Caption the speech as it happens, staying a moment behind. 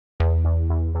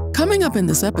Coming up in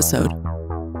this episode.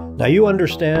 Now you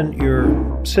understand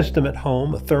your system at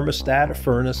home, a thermostat, a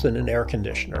furnace, and an air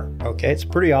conditioner. Okay, it's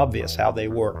pretty obvious how they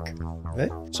work. Okay?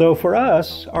 So for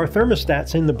us, our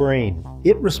thermostat's in the brain.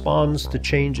 It responds to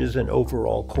changes in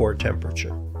overall core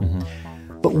temperature.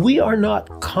 But we are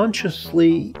not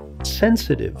consciously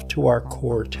sensitive to our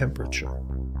core temperature.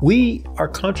 We are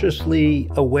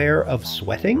consciously aware of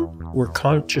sweating. We're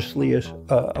consciously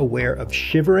aware of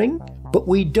shivering, but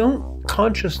we don't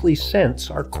consciously sense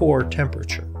our core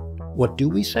temperature. What do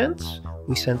we sense?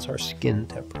 We sense our skin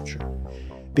temperature,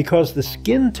 because the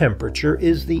skin temperature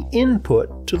is the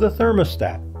input to the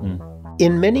thermostat.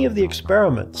 In many of the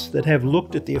experiments that have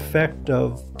looked at the effect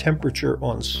of temperature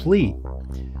on sleep,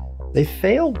 they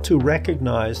failed to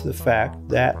recognize the fact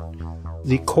that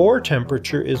the core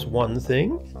temperature is one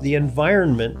thing, the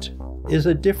environment is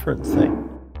a different thing.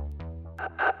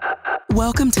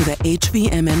 Welcome to the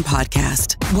HVMN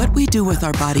podcast. What we do with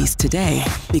our bodies today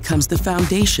becomes the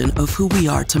foundation of who we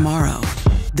are tomorrow.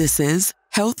 This is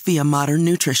Health via Modern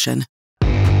Nutrition.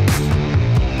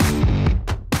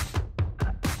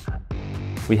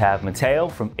 We have Matteo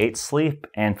from 8 Sleep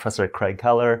and Professor Craig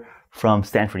Keller from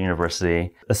Stanford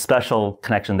University. A special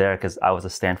connection there because I was a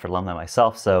Stanford alumni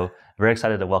myself, so very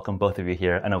excited to welcome both of you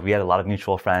here. I know we had a lot of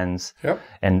mutual friends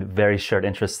and very shared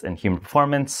interests in human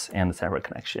performance and the Stanford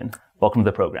connection. Welcome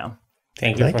to the program.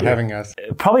 Thank you for having us.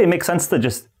 Probably it makes sense to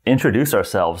just introduce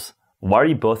ourselves. Why are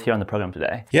you both here on the program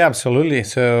today? Yeah, absolutely.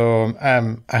 So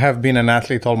I have been an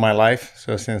athlete all my life.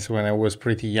 So since when I was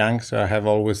pretty young, so I have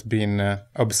always been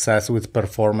obsessed with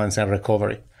performance and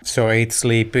recovery. So 8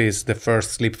 Sleep is the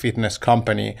first sleep fitness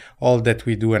company. All that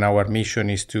we do in our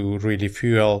mission is to really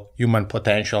fuel human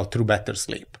potential through better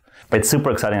sleep. It's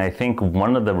super exciting. I think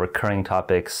one of the recurring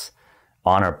topics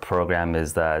on our program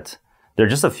is that there are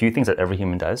just a few things that every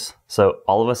human does. So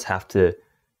all of us have to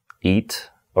eat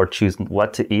or choose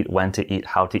what to eat, when to eat,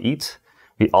 how to eat.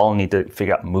 We all need to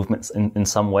figure out movements in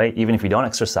some way. Even if you don't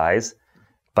exercise,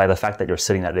 by the fact that you're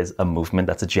sitting, that is a movement,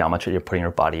 that's a geometry you're putting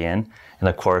your body in. And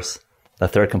of course, the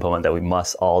third component that we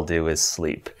must all do is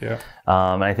sleep.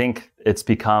 And I think it's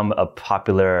become a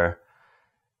popular,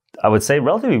 I would say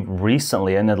relatively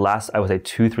recently, in the last, I would say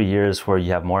 2-3 years, where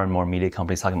you have more and more media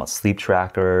companies talking about sleep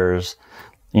trackers.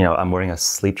 You know, I'm wearing a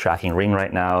sleep tracking ring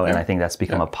right now, and I think that's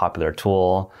become a popular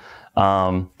tool.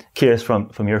 Curious from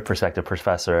your perspective,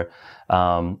 Professor,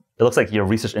 it looks like your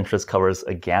research interest covers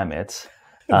a gamut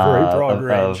Very broad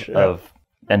range of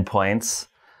endpoints.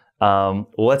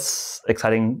 What's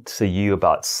exciting to you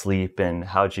about sleep, and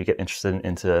how did you get interested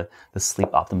into the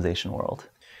sleep optimization world?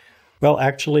 Well,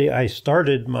 actually, I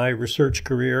started my research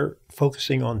career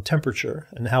focusing on temperature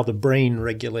and how the brain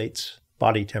regulates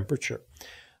body temperature.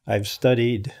 I've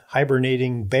studied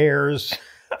hibernating bears,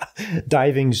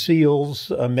 diving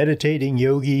seals, meditating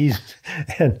yogis,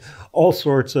 and all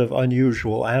sorts of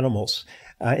unusual animals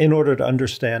in order to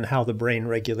understand how the brain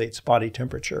regulates body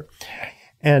temperature.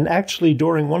 And actually,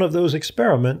 during one of those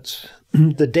experiments,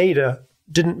 the data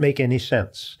didn't make any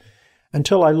sense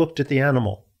until I looked at the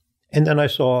animal. And then I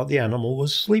saw the animal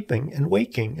was sleeping and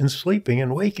waking and sleeping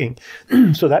and waking.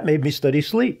 So that made me study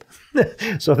sleep.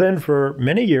 So then for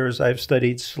many years, I've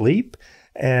studied sleep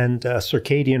and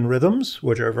circadian rhythms,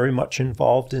 which are very much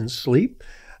involved in sleep.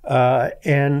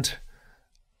 And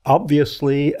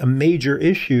obviously, a major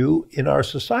issue in our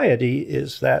society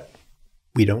is that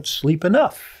we don't sleep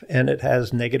enough, and it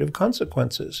has negative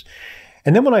consequences.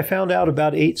 And then when I found out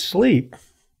about 8 Sleep,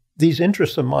 these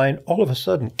interests of mine all of a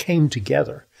sudden came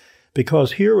together,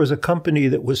 because here was a company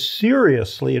that was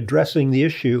seriously addressing the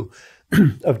issue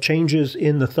of changes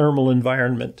in the thermal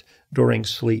environment during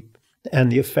sleep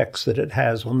and the effects that it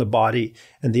has on the body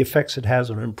and the effects it has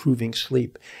on improving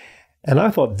sleep. And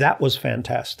I thought that was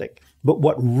fantastic. But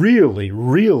what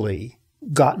really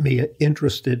got me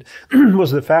interested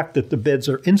was the fact that the beds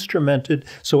are instrumented,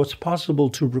 so it's possible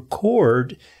to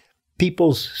record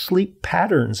people's sleep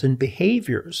patterns and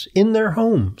behaviors in their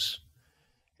homes.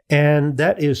 And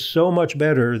that is so much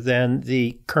better than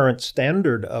the current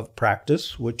standard of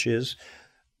practice, which is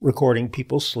recording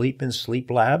people's sleep in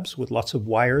sleep labs with lots of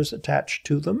wires attached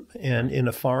to them and in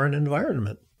a foreign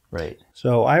environment. Right.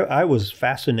 So I was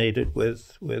fascinated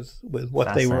with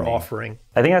what they were offering.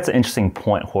 I think that's an interesting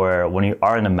point, where when you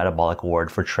are in a metabolic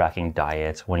ward for tracking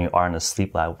diet, when you are in a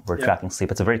sleep lab for tracking sleep,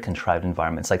 it's a very contrived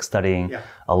environment. It's like studying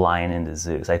a lion in the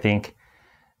zoo. So I think,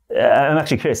 I'm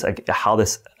actually curious like how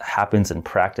this happens in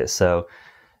practice. So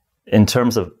in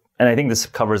terms of, and I think this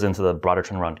covers into the broader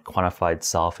trend around quantified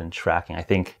self and tracking. I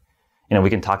think, we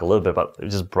can talk a little bit about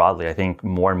just broadly, I think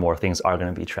more and more things are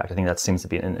going to be tracked. I think that seems to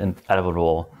be an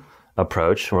inevitable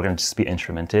approach. We're going to just be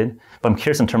instrumented. But I'm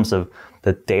curious in terms of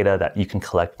the data that you can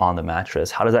collect on the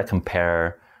mattress. How does that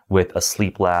compare with a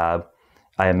sleep lab?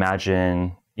 I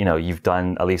imagine, you've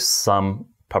done at least some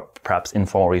perhaps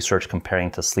informal research comparing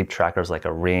to sleep trackers like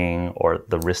a Ring or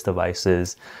the wrist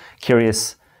devices.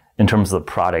 Curious in terms of the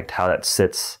product, how that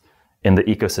sits in the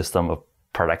ecosystem of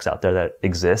products out there that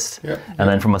exist. And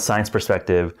then from a science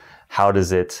perspective, how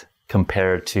does it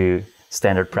compare to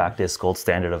standard practice, gold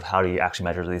standard of how do you actually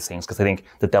measure these things? Because I think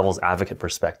the devil's advocate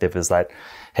perspective is that,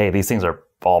 hey, these things are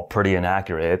all pretty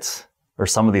inaccurate, or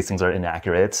some of these things are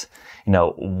inaccurate.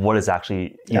 What is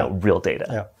actually, real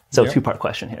data? So two-part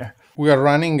question here. We are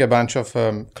running a bunch of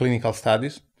clinical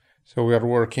studies. So we are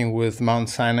working with Mount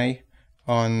Sinai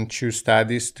on 2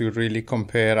 studies to really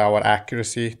compare our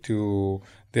accuracy to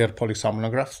their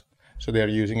polysomnographs. So they are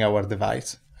using our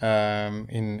device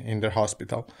in their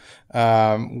hospital.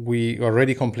 We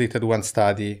already completed 1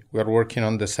 study. We are working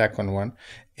on the second one.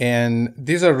 And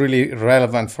these are really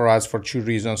relevant for us for 2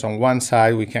 reasons. On one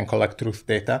side, we can collect truth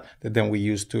data that then we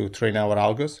use to train our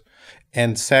algos.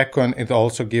 And second, it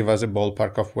also gives us a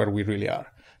ballpark of where we really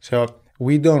are. So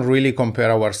we don't really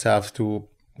compare ourselves to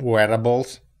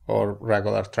wearables or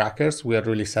regular trackers. We are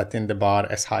really setting the bar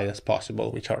as high as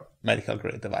possible, which are medical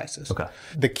grade devices. Okay.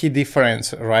 The key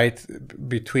difference, right,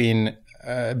 between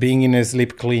being in a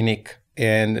sleep clinic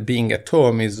and being at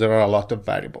home is there are a lot of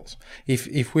variables.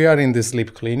 If we are in the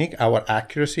sleep clinic, our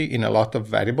accuracy in a lot of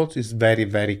variables is very,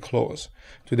 very close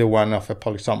to the one of a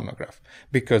polysomnograph,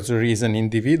 because there is an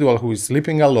individual who is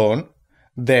sleeping alone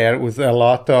there with a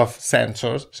lot of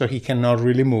sensors, so he cannot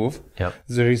really move.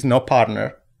 There is no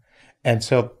partner. And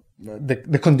so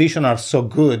the conditions are so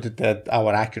good that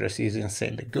our accuracy is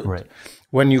insanely good. Right.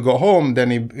 When you go home,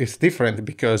 then it's different,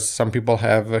 because some people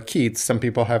have kids, some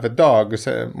people have a dog,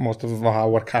 so most of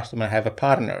our customers have a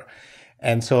partner.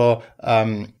 And so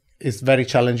it's very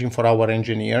challenging for our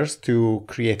engineers to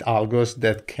create algos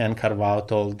that can carve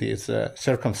out all these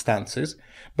circumstances.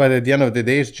 But at the end of the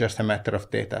day, it's just a matter of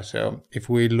data. So if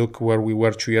we look where we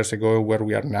were 2 years ago and where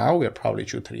we are now, we are probably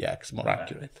 2-3x more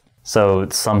accurate. So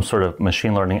it's some sort of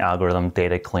machine learning algorithm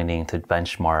data cleaning to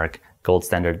benchmark gold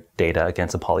standard data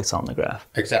against a polysomnograph.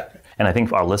 Exactly. And I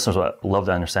think our listeners would love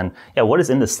to understand, what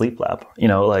is in the sleep lab?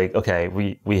 Okay,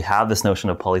 we have this notion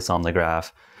of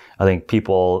polysomnograph. I think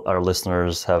our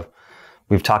listeners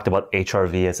we've talked about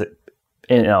HRV as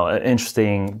an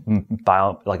interesting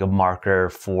like a marker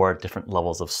for different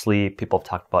levels of sleep. People have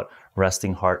talked about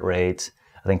resting heart rate.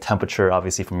 I think temperature,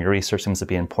 obviously from your research, seems to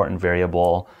be an important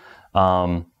variable.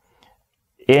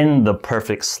 In the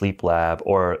perfect sleep lab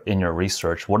or in your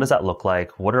research, what does that look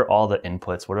like? What are all the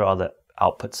inputs? What are all the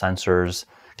output sensors?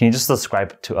 Can you just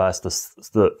describe to us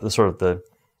the sort of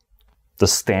the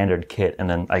standard kit? And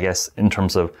then I guess in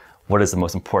terms of what is the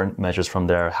most important measures from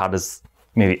there, how does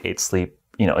maybe 8 Sleep,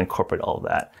 incorporate all of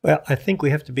that? Well, I think we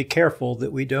have to be careful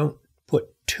that we don't put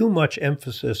too much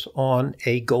emphasis on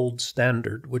a gold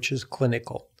standard, which is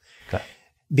clinical. Okay.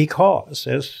 Because,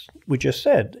 as we just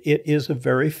said, it is a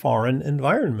very foreign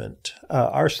environment.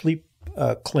 Our sleep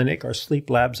clinic, our sleep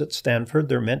labs at Stanford,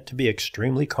 they're meant to be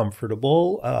extremely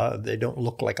comfortable. They don't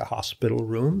look like a hospital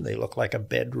room. They look like a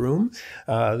bedroom.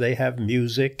 They have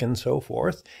music and so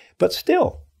forth. But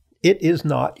still, it is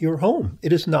not your home.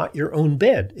 It is not your own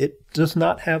bed. It does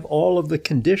not have all of the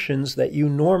conditions that you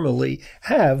normally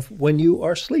have when you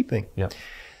are sleeping. Yeah.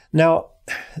 Now,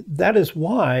 that is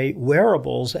why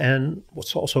wearables and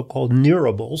what's also called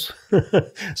nearables,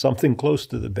 something close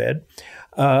to the bed,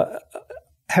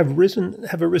 have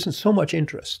arisen so much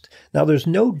interest. Now, there's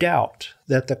no doubt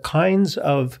that the kinds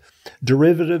of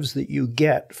derivatives that you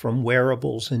get from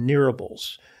wearables and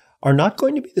nearables are not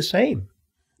going to be the same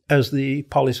as the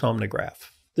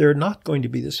polysomnograph. They're not going to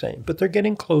be the same, but they're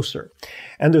getting closer.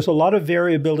 And there's a lot of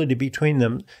variability between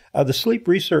them. The Sleep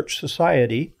Research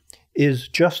Society is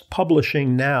just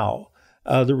publishing now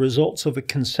the results of a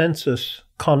consensus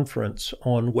conference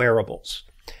on wearables.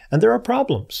 And there are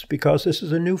problems because this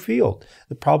is a new field.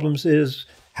 The problems is,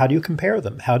 how do you compare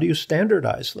them? How do you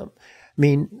standardize them? I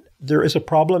mean, there is a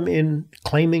problem in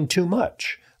claiming too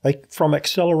much. Like from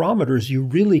accelerometers, you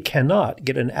really cannot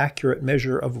get an accurate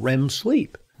measure of REM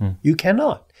sleep. You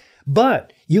cannot.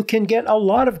 But you can get a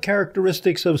lot of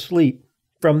characteristics of sleep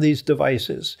from these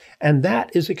devices, and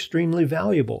that is extremely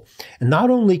valuable. And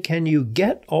not only can you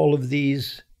get all of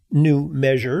these new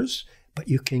measures, but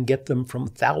you can get them from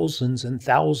thousands and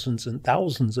thousands and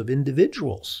thousands of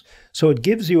individuals. So it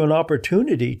gives you an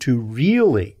opportunity to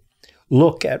really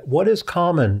look at what is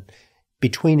common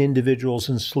between individuals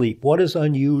in sleep, what is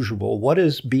unusual, what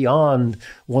is beyond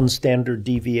one standard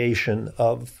deviation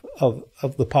of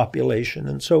the population,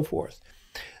 and so forth.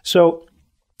 So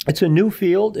it's a new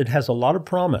field. It has a lot of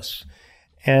promise.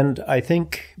 And I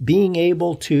think being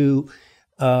able to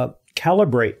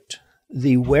calibrate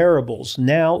the wearables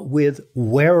now with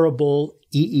wearable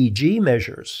EEG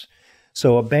measures,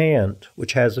 so a band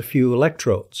which has a few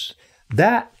electrodes,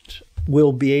 that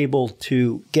will be able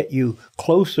to get you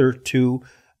closer to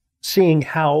seeing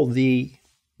how the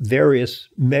various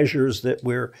measures that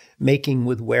we're making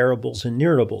with wearables and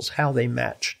neurables, how they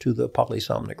match to the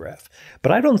polysomnograph.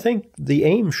 But I don't think the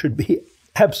aim should be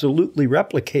absolutely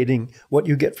replicating what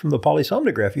you get from the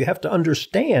polysomnograph. You have to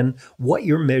understand what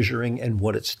you're measuring and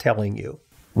what it's telling you.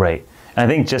 Right. And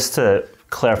I think just to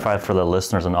clarify for the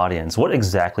listeners and audience, what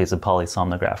exactly is a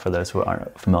polysomnograph for those who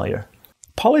aren't familiar?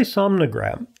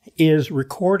 Polysomnogram is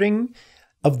recording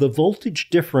of the voltage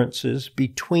differences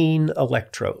between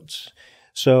electrodes.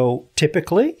 So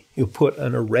typically, you put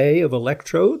an array of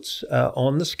electrodes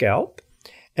on the scalp,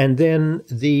 and then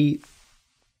the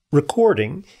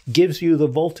recording gives you the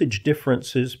voltage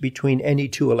differences between any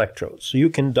two electrodes. So you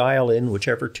can dial in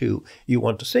whichever two you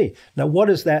want to see. Now, what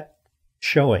is that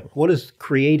showing? What is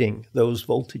creating those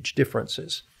voltage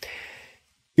differences?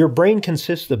 Your brain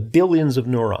consists of billions of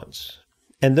neurons,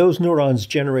 and those neurons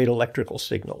generate electrical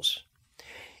signals.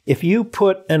 If you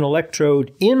put an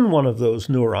electrode in one of those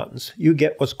neurons, you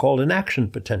get what's called an action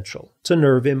potential. It's a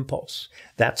nerve impulse.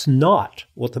 That's not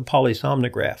what the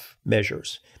polysomnograph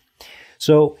measures.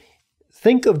 So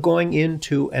think of going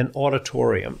into an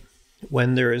auditorium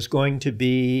when there is going to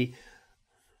be,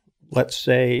 let's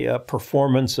say, a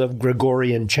performance of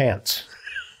Gregorian chants.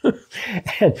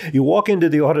 And you walk into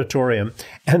the auditorium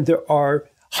and there are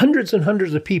hundreds and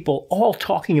hundreds of people all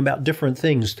talking about different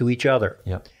things to each other.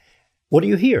 Yep. What do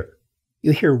you hear?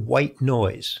 You hear white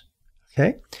noise,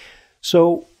 okay?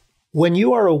 So when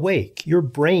you are awake, your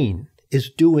brain is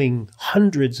doing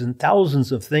hundreds and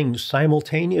thousands of things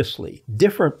simultaneously.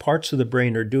 Different parts of the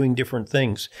brain are doing different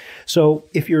things. So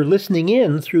if you're listening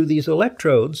in through these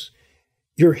electrodes,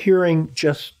 you're hearing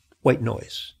just white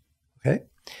noise, okay?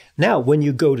 Now, when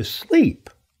you go to sleep,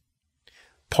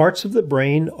 parts of the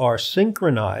brain are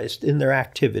synchronized in their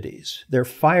activities. They're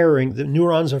firing, the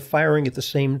neurons are firing at the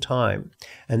same time.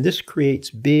 And this creates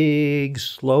big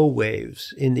slow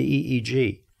waves in the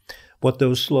EEG. What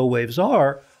those slow waves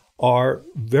are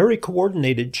very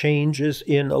coordinated changes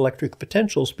in electric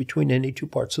potentials between any two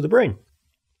parts of the brain.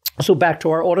 So back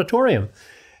to our auditorium.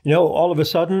 You know, all of a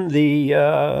sudden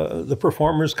the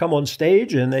performers come on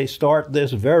stage and they start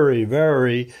this very,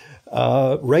 very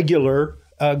regular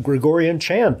Gregorian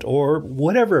chant or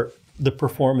whatever the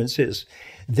performance is.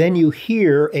 Then you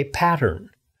hear a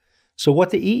pattern. So what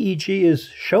the EEG is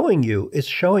showing you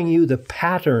the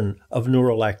pattern of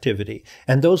neural activity.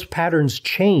 And those patterns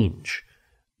change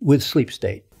with sleep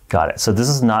state. Got it. So this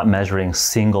is not measuring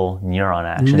single neuron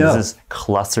action. No. This is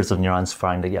clusters of neurons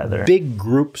firing together. Big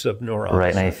groups of neurons.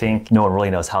 Right. And I think no one really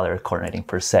knows how they're coordinating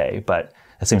per se, but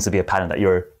it seems to be a pattern that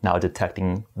you're now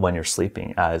detecting when you're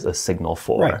sleeping as a signal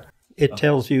for. Right. It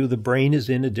tells you the brain is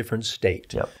in a different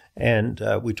state. Yep. And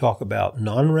we talk about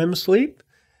non-REM sleep,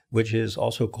 which is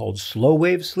also called slow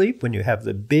wave sleep, when you have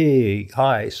the big,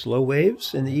 high slow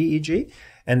waves in the EEG.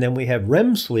 And then we have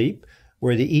REM sleep,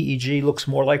 where the EEG looks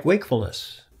more like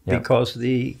wakefulness because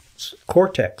the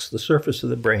cortex, the surface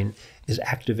of the brain, is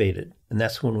activated. And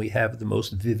that's when we have the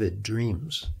most vivid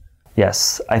dreams.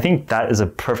 Yes, I think that is a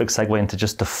perfect segue into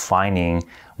just defining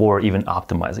what we're even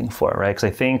optimizing for, right? Because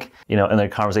I think, in their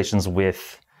conversations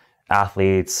with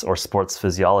athletes or sports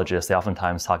physiologists, they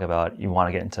oftentimes talk about you want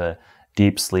to get into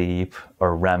deep sleep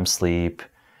or REM sleep,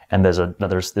 and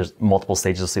there's multiple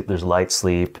stages of sleep. There's light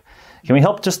sleep. Can we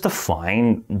help just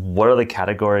define what are the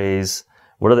categories,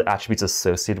 what are the attributes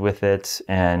associated with it,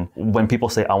 and when people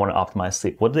say I want to optimize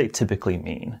sleep, what do they typically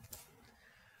mean?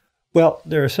 Well,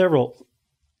 there are several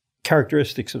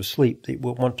characteristics of sleep that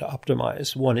we'll want to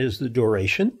optimize. One is the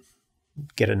duration,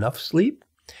 get enough sleep,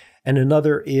 and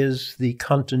another is the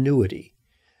continuity.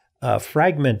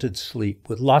 Fragmented sleep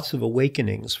with lots of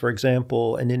awakenings. For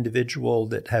example, an individual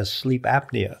that has sleep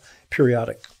apnea,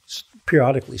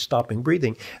 periodically stopping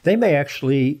breathing, they may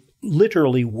actually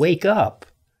literally wake up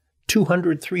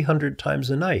 200, 300 times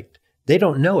a night. They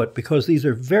don't know it because these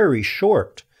are very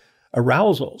short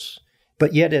arousals,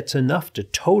 but yet it's enough to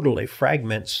totally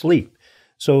fragment sleep.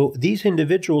 So these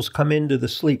individuals come into the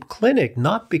sleep clinic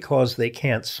not because they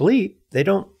can't sleep. They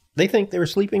think they're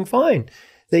sleeping fine.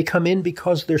 They come in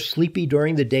because they're sleepy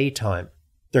during the daytime.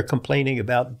 They're complaining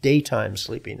about daytime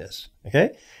sleepiness,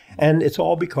 okay? And it's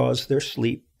all because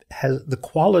the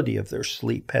quality of their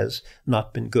sleep has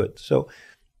not been good. So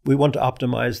We want to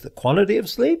optimize the quantity of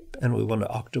sleep, and we want to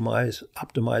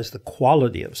optimize the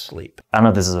quality of sleep. I don't know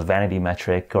if this is a vanity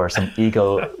metric or some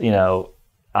ego,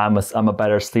 I'm a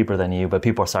better sleeper than you, but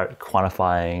people start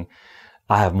quantifying,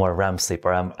 I have more REM sleep,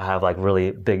 or I have like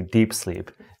really big deep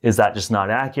sleep. Is that just not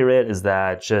accurate? Is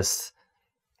that just,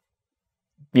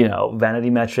 vanity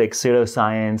metrics,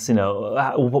 pseudoscience?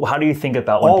 How do you think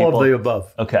about when all people... of the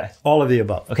above. Okay. All of the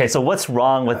above. Okay, so what's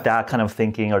wrong with that kind of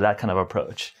thinking or that kind of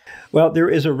approach? Well, there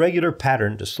is a regular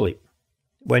pattern to sleep.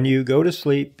 When you go to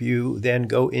sleep, you then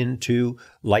go into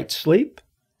light sleep,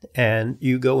 and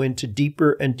you go into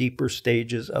deeper and deeper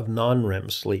stages of non-REM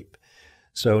sleep.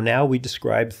 So now we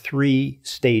describe 3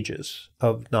 stages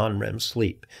of non-REM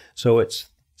sleep. So it's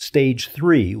stage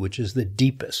 3, which is the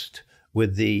deepest,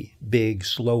 with the big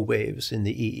slow waves in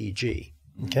the EEG.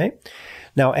 Okay?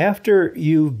 Now, after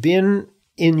you've been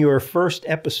in your first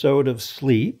episode of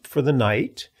sleep for the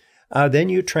night, then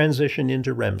you transition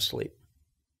into REM sleep.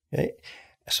 Okay?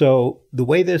 So the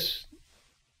way this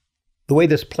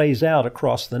plays out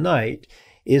across the night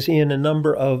is in a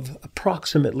number of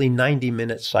approximately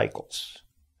 90-minute cycles.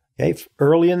 Okay?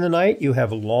 Early in the night, you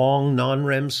have a long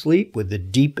non-REM sleep with the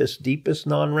deepest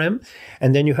non-REM,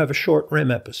 and then you have a short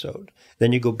REM episode.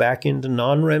 Then you go back into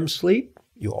non-REM sleep.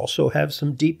 You also have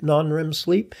some deep non-REM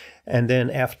sleep, and then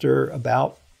after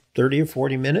about 30 or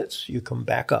 40 minutes, you come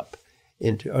back up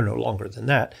into, or no longer than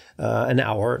that, an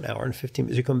hour and 15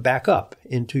 minutes, you come back up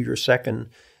into your second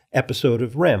episode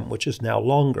of REM, which is now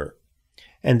longer.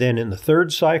 And then in the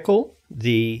third cycle,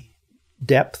 the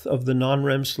depth of the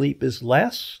non-REM sleep is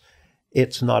less,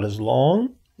 it's not as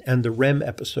long, and the REM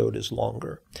episode is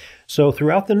longer. So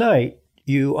throughout the night,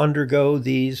 you undergo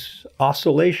these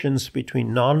oscillations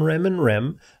between non-REM and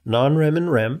REM, non-REM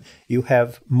and REM. You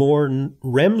have more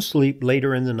REM sleep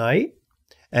later in the night,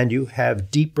 and you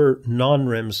have deeper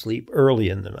non-REM sleep early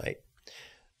in the night.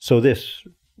 So this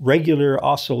regular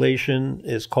oscillation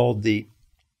is called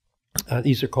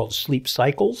these are called sleep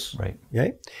cycles. Right.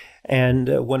 Okay?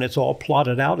 And when it's all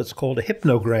plotted out, it's called a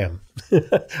hypnogram,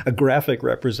 a graphic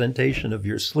representation of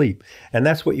your sleep. And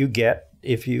that's what you get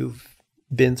if you've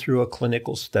been through a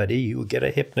clinical study. You get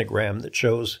a hypnogram that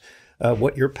shows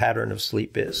what your pattern of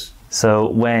sleep is. So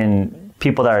when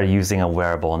people that are using a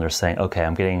wearable and they're saying, okay,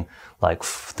 I'm getting like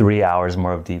 3 hours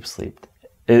more of deep sleep,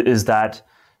 is that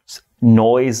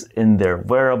noise in their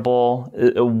wearable?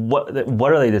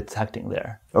 What are they detecting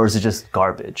there? Or is it just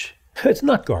garbage? It's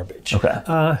not garbage.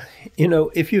 Okay.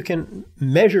 If you can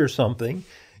measure something,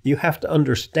 you have to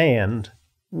understand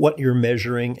what you're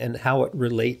measuring and how it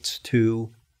relates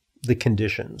to the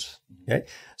conditions. Okay?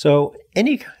 So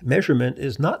any measurement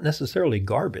is not necessarily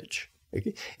garbage.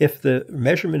 Okay? If the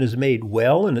measurement is made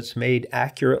well and it's made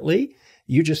accurately,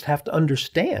 you just have to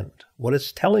understand what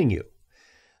it's telling you.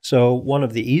 So one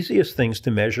of the easiest things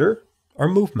to measure are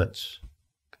movements.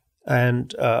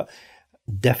 And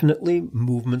definitely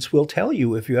movements will tell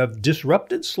you if you have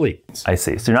disrupted sleep. I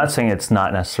see. So you're not saying it's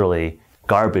not necessarily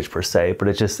garbage per se, but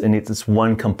it's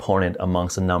one component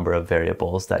amongst a number of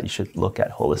variables that you should look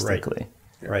at holistically.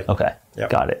 Right. Okay. Yep.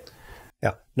 Got it.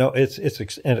 Yeah. No, it's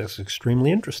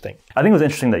extremely interesting. I think it was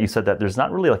interesting that you said that there's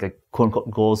not really like a quote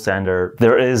unquote gold standard.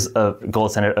 There is a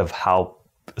gold standard of how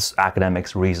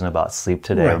academics reason about sleep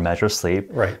today or measure sleep.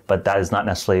 Right. But that is not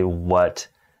necessarily what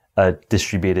a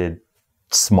distributed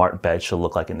smart bed should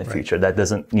look like in the future. That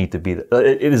doesn't need to be,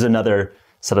 it is another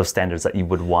set of standards that you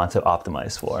would want to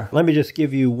optimize for. Let me just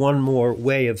give you one more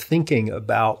way of thinking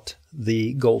about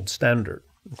the gold standard.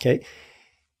 Okay.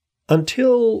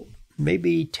 Until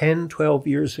maybe 10, 12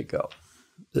 years ago,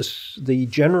 the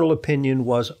general opinion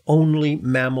was only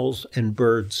mammals and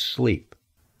birds sleep.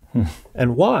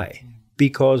 And why?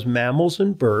 Because mammals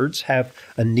and birds have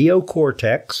a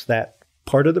neocortex, that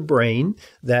part of the brain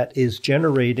that is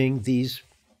generating these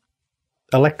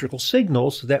electrical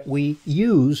signals that we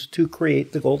use to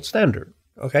create the gold standard.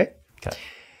 Okay? Okay.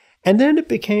 And then it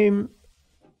became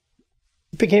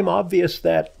obvious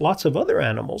that lots of other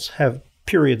animals have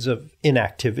periods of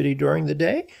inactivity during the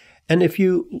day. And if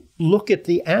you look at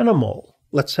the animal,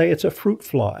 let's say it's a fruit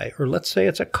fly, or let's say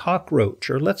it's a cockroach,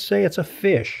 or let's say it's a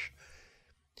fish,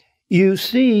 you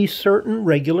see certain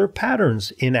regular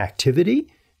patterns in activity,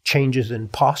 changes in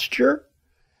posture,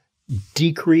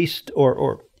 decreased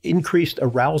or increased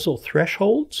arousal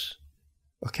thresholds.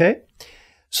 Okay?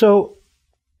 So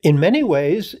in many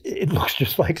ways, it looks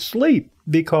just like sleep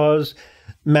because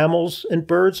mammals and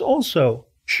birds also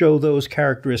show those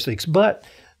characteristics. But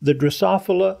the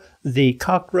Drosophila, the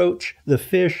cockroach, the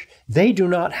fish, they do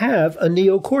not have a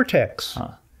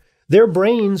neocortex. Their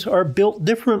brains are built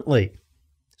differently.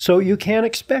 So you can't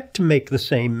expect to make the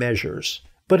same measures,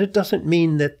 but it doesn't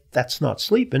mean that that's not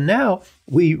sleep. And now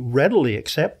we readily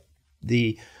accept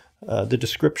the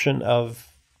description of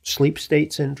sleep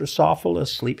states in Drosophila,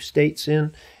 sleep states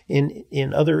in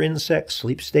other insects,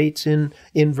 sleep states in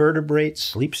invertebrates,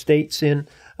 sleep states in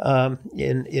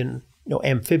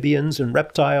amphibians and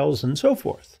reptiles and so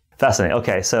forth. Fascinating.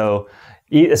 Okay, so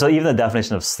even the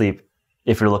definition of sleep,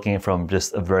 if you're looking from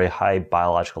just a very high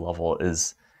biological level,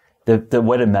 is the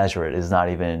way to measure it is not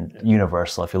even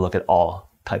universal if you look at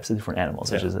all types of different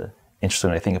animals, which is an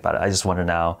interesting way to think about it. I just wonder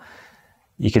now,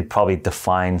 you could probably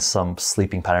define some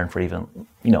sleeping pattern for even,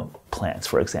 plants,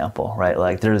 for example, right?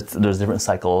 Like there's different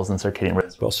cycles and circadian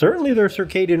rhythms. Well, certainly there are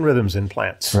circadian rhythms in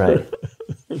plants. Right.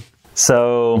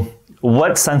 So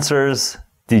what sensors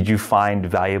did you find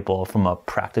valuable from a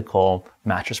practical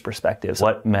mattress perspective?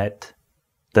 What met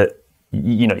that,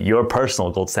 your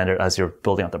personal gold standard as you're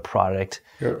building out the product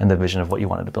and the vision of what you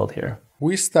wanted to build here?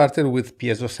 We started with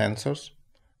piezo sensors.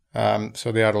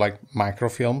 So they are like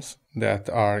microfilms that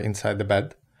are inside the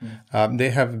bed.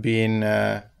 They have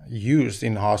been used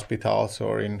in hospitals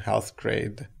or in health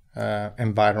grade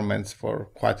environments for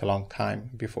quite a long time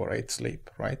before 8 sleep,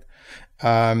 right?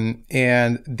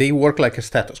 And they work like a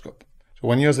stethoscope. So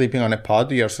when you're sleeping on a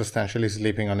pod, you're substantially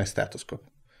sleeping on a stethoscope.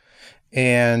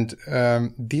 And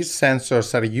these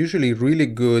sensors are usually really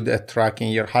good at tracking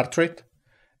your heart rate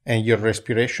and your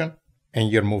respiration and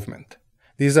your movement.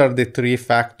 These are the 3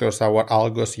 factors our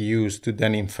algos use to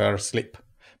then infer sleep.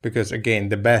 Because again,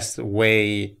 the best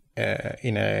way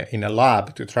in a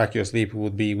lab to track your sleep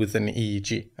would be with an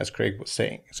EEG, as Craig was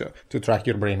saying, so to track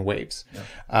your brain waves.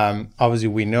 Yeah. Obviously,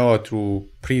 we know through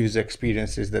previous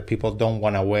experiences that people don't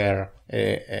want to wear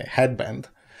a headband.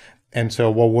 And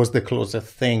so what was the closest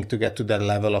thing to get to that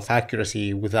level of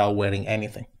accuracy without wearing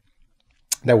anything?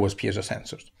 That was piezo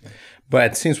sensors. Yeah.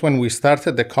 But since when we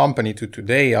started the company to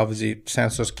today, obviously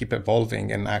sensors keep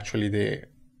evolving and actually they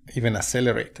even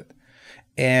accelerated.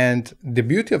 And the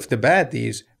beauty of the bed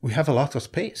is we have a lot of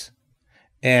space.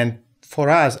 And for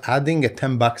us, adding a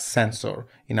 $10 sensor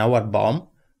in our BOM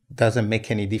doesn't make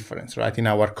any difference, right? In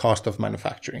our cost of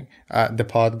manufacturing. The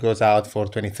pod goes out for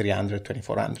 $2,300,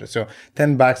 $2,400. So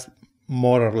 $10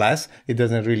 more or less, it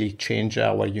doesn't really change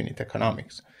our unit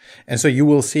economics. And so you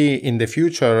will see in the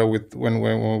future when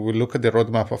we look at the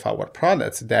roadmap of our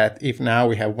products that if now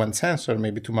we have 1 sensor,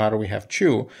 maybe tomorrow we have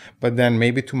 2, but then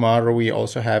maybe tomorrow we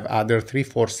also have other 3,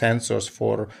 4 sensors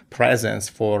for presence,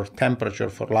 for temperature,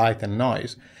 for light and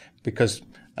noise, because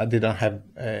they don't have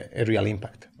a real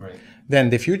impact. Right. Then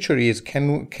the future is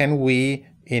can we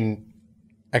in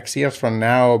X years from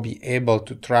now be able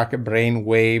to track brain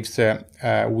waves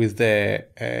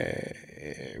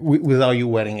without you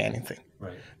wearing anything?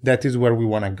 Right. That is where we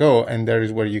want to go, and there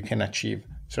is where you can achieve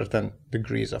certain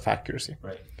degrees of accuracy.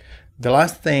 Right. The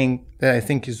last thing that I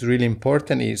think is really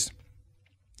important is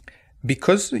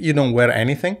because you don't wear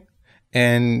anything,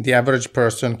 and the average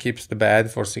person keeps the bed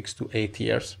for 6 to 8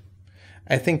 years,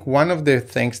 I think one of the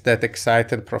things that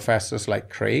excited professors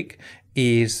like Craig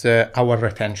is our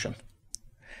retention.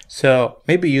 So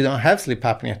maybe you don't have sleep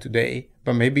apnea today,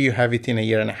 but maybe you have it in a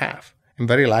year and a half, and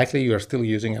very likely you are still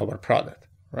using our product.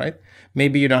 Right?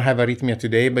 Maybe you don't have arrhythmia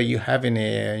today, but you have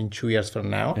in 2 years from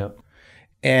now. Yep.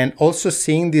 And also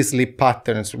seeing these sleep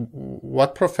patterns,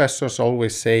 what professors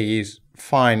always say is,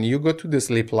 fine, you go to the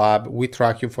sleep lab, we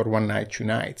track you for 1 night, 2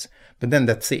 nights, but then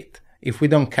that's it. If we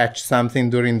don't catch something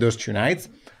during those 2 nights,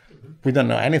 we don't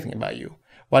know anything about you.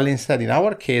 While instead, in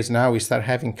our case, now we start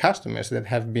having customers that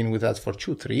have been with us for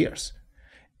 2-3 years.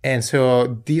 And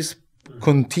so this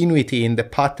continuity in the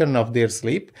pattern of their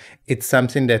sleep, it's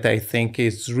something that I think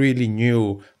is really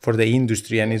new for the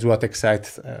industry and is what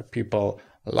excites people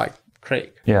like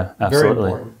Craig. Yeah, absolutely.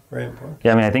 Very important. Very important.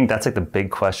 Yeah, I mean, I think that's like the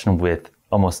big question with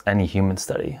almost any human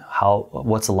study.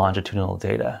 What's the longitudinal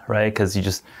data, right?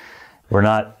 Because we're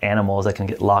not animals that can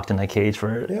get locked in a cage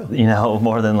for,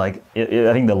 more than I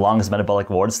think the longest metabolic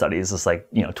ward study is just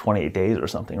 28 days or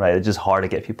something, right? It's just hard to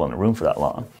get people in the room for that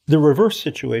long. The reverse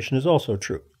situation is also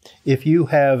true. If you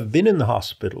have been in the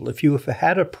hospital, if you have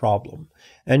had a problem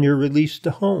and you're released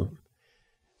to home,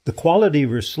 the quality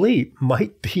of your sleep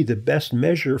might be the best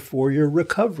measure for your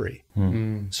recovery.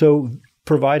 Mm. So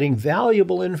providing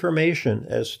valuable information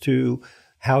as to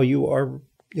how you are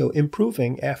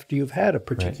improving after you've had a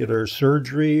particular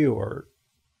surgery or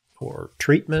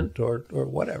treatment or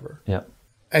whatever. Yeah.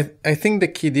 I think the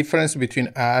key difference between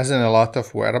us and a lot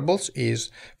of wearables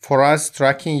is for us,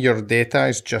 tracking your data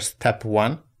is just step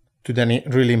 1 to then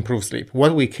really improve sleep.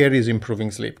 What we care is improving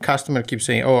sleep. Customer keeps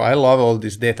saying, oh, I love all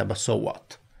this data, but so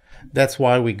what? That's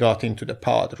why we got into the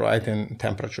pod, right? And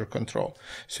temperature control.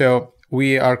 So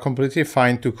We are completely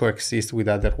fine to coexist with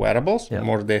other wearables. Yeah.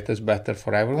 More data is better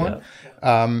for everyone.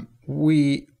 Yeah.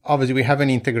 We have an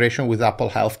integration with Apple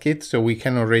Health Kit, so we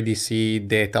can already see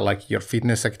data like your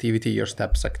fitness activity, your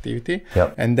steps activity.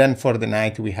 Yep. And then for the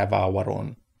night, we have our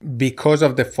own. Because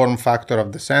of the form factor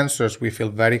of the sensors, we feel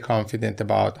very confident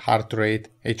about heart rate,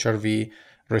 HRV,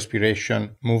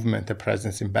 respiration, movement, and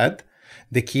presence in bed.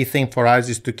 The key thing for us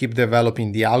is to keep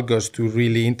developing the algos to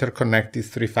really interconnect these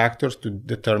three factors to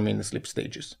determine the sleep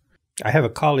stages. I have a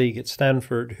colleague at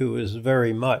Stanford who is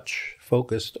very much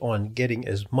focused on getting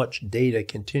as much data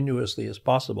continuously as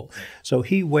possible. So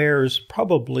he wears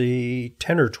probably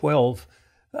 10 or 12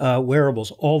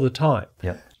 wearables all the time.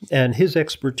 Yep. And his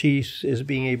expertise is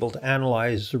being able to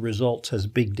analyze the results as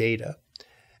big data.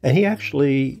 And he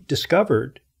actually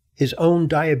discovered his own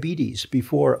diabetes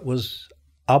before it was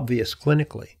obvious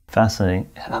clinically. Fascinating.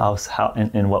 How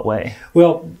in what way?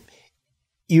 Well,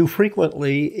 you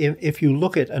frequently, if you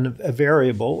look at a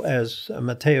variable, as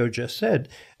Matteo just said,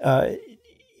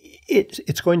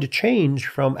 it's going to change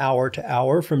from hour to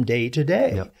hour, from day to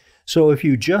day. Yep. So if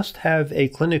you just have a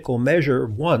clinical measure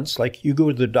once, like you go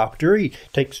to the doctor, he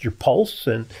takes your pulse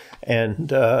and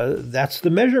that's the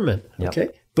measurement, Yep. okay?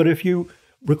 But if you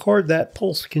record that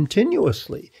pulse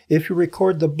continuously, if you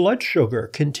record the blood sugar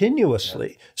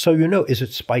continuously, so you know, is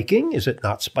it spiking? Is it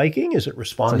not spiking? Is it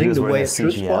responding the way it should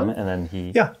respond? And then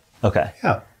he... Yeah. Okay.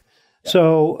 Yeah.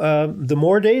 So the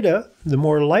more data, the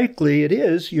more likely it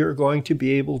is you're going to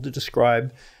be able to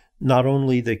describe not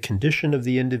only the condition of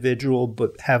the individual,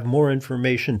 but have more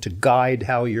information to guide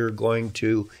how you're going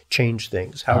to change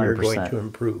things, how 100%. You're going to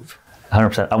improve.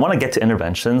 100%. I want to get to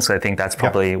interventions. I think that's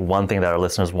probably one thing that our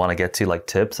listeners want to get to, like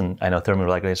tips. And I know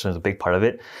thermoregulation is a big part of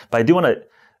it. But I do want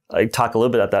to talk a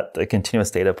little bit about the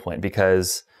continuous data point,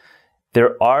 because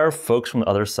there are folks from the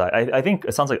other side. I think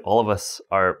it sounds like all of us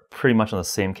are pretty much on the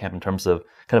same camp in terms of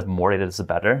kind of more data is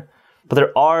better. But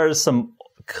there are some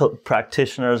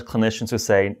practitioners, clinicians who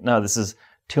say, no, this is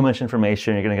too much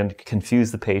information. You're going to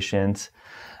confuse the patient.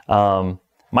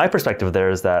 My perspective there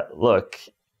is that, look,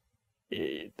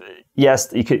 yes,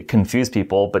 you could confuse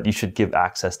people, but you should give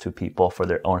access to people for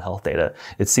their own health data.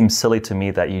 It seems silly to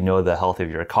me that you know the health of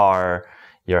your car,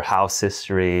 your house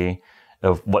history,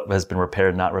 of what has been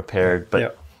repaired, not repaired,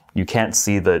 but you can't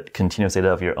see the continuous data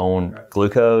of your own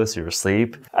glucose, your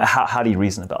sleep. How do you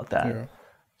reason about that? Yeah.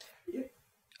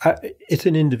 It's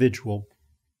an individual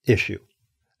issue.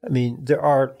 I mean, there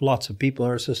are lots of people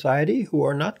in our society who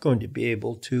are not going to be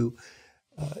able to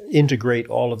integrate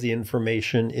all of the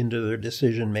information into their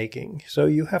decision making. So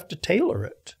you have to tailor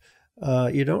it.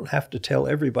 You don't have to tell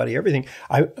everybody everything.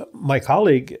 My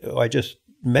colleague who I just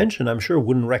mentioned, I'm sure,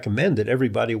 wouldn't recommend that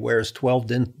everybody wears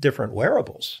 12 different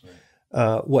wearables.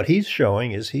 What he's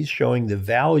showing is he's showing the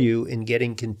value in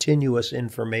getting continuous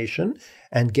information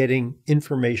and getting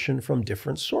information from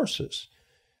different sources.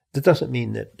 That doesn't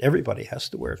mean that everybody has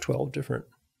to wear 12 different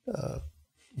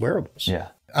wearables. Yeah.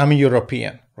 I'm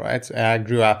European, right? I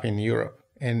grew up in Europe.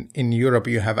 And in Europe,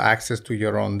 you have access to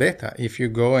your own data. If you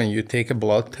go and you take a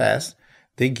blood test,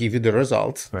 they give you the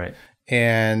results. Right.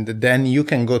 And then you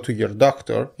can go to your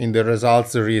doctor. In the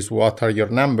results, there is what are your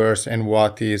numbers and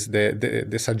what is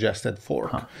the suggested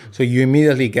fork. Huh. So you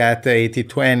immediately get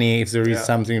 80-20. If there is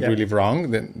something really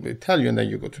wrong, then they tell you, and then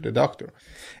you go to the doctor.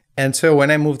 And so when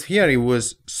I moved here, it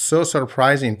was so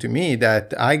surprising to me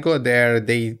that I go there,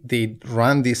 they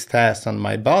run this test on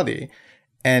my body,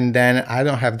 and then I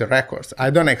don't have the records. I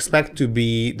don't expect to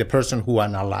be the person who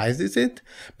analyzes it,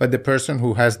 but the person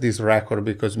who has this record,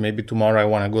 because maybe tomorrow I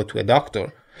want to go to a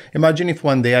doctor. Imagine if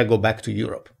one day I go back to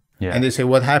Europe. Yeah. And they say,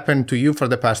 what happened to you for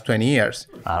the past 20 years?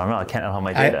 I don't know. I can't know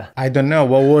my data. I don't know.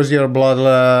 What was your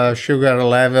blood sugar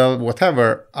level,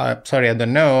 whatever? Sorry, I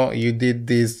don't know. You did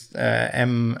this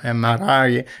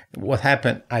MRI. What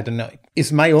happened? I don't know.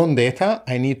 It's my own data.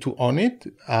 I need to own it.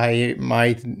 I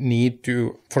might need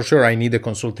to, for sure, I need a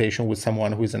consultation with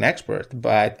someone who is an expert,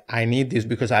 but I need this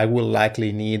because I will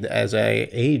likely need as I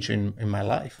age in my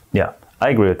life. Yeah. I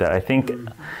agree with that. I think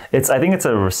it's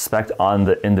a respect on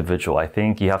the individual. I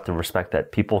think you have to respect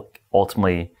that people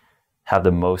ultimately have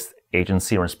the most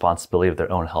agency and responsibility of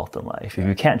their own health in life. If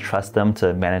you can't trust them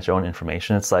to manage their own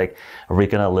information, it's like, are we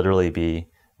going to literally be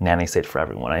nanny state for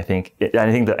everyone? I think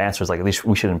the answer is like, at least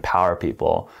we should empower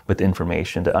people with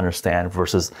information to understand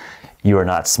versus you are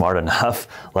not smart enough.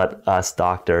 Let us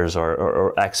doctors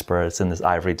or experts in this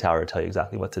ivory tower tell you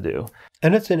exactly what to do.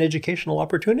 And it's an educational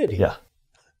opportunity. Yeah.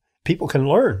 People can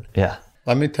learn. Yeah.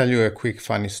 Let me tell you a quick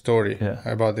funny story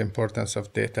about the importance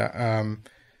of data.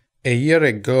 A year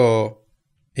ago,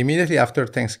 immediately after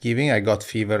Thanksgiving, I got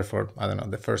fever for, I don't know,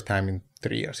 the first time in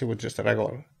 3 years. It was just a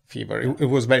regular fever. It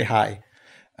was very high.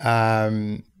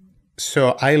 So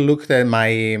I looked at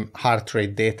my heart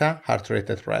rate data, heart rate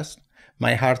at rest.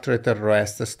 My heart rate at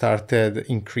rest started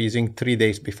increasing 3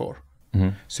 days before.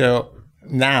 So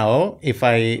now, if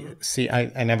I see,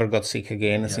 I never got sick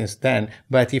again since then,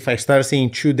 but if I start seeing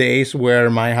 2 days where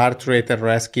my heart rate at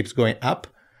rest keeps going up,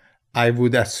 I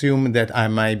would assume that I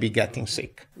might be getting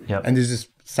sick. And this is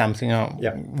something,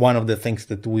 one of the things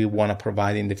that we want to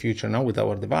provide in the future now with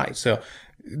our device. So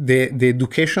the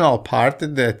educational part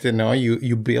that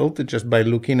you build just by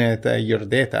looking at your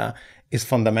data is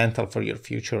fundamental for your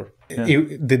future.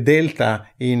 The delta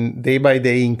in day by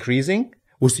day increasing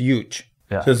was huge.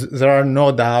 So there are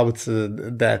no doubts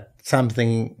that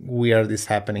something weird is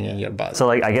happening in your body. So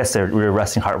like, I guess your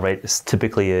resting heart rate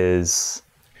typically is...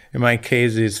 In my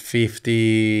case, is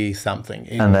 50 something.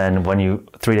 And then when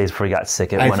 3 days before you got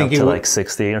sick, it went up to like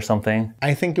 60 or something?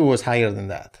 I think it was higher than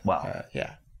that. Wow.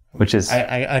 Yeah. Which is...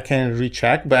 I can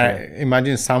recheck, but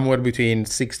imagine somewhere between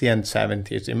 60 and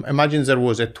 70. Imagine there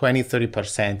was a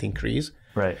 20-30% increase.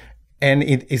 Right. And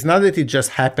it's not that it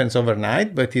just happens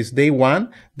overnight, but it's day 1,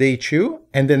 day 2,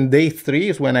 and then day 3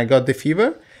 is when I got the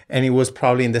fever, and it was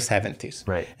probably in the 70s.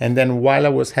 Right. And then while I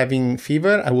was having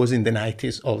fever, I was in the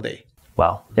 90s all day.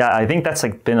 Wow. Yeah, I think that's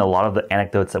like been a lot of the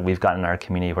anecdotes that we've gotten in our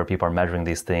community where people are measuring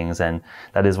these things, and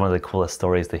that is one of the coolest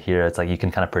stories to hear. It's like you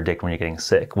can kind of predict when you're getting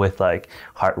sick with like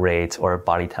heart rate or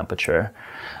body temperature.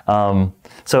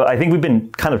 So I think we've been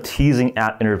kind of teasing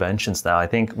at interventions now. I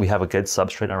think we have a good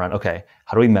substrate around, okay,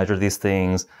 how do we measure these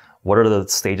things? What are the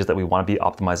stages that we want to be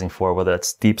optimizing for, whether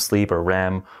it's deep sleep or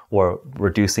REM or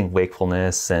reducing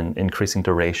wakefulness and increasing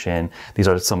duration? These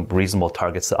are some reasonable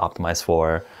targets to optimize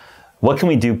for. What can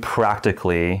we do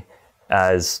practically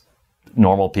as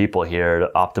normal people here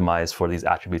to optimize for these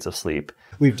attributes of sleep?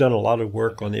 We've done a lot of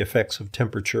work on the effects of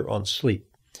temperature on sleep.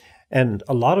 And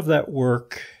a lot of that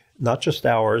work, not just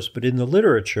ours, but in the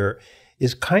literature,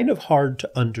 is kind of hard to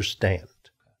understand.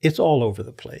 It's all over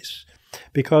the place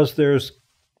because there's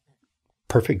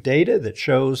perfect data that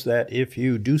shows that if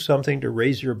you do something to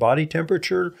raise your body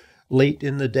temperature late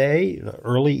in the day,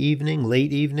 early evening,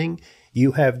 late evening,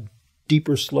 you have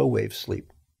deeper slow wave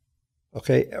sleep,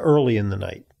 okay, early in the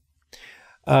night.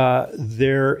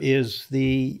 There is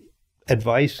the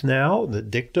advice now, the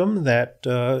dictum, that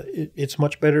it's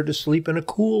much better to sleep in a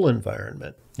cool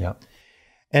environment. Yeah.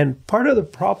 And part of the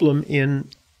problem in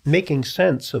making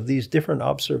sense of these different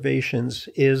observations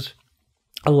is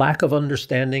a lack of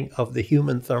understanding of the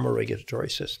human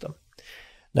thermoregulatory system.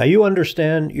 Now, you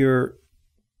understand your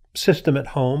system at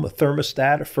home, a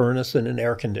thermostat, a furnace, and an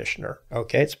air conditioner.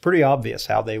 Okay, it's pretty obvious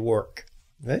how they work.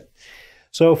 Right?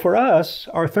 So for us,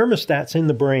 our thermostat's in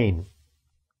the brain,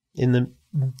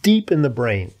 deep in the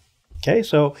brain. Okay,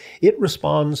 so it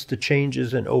responds to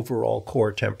changes in overall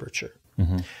core temperature.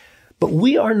 But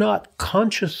we are not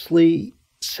consciously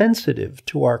sensitive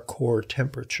to our core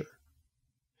temperature.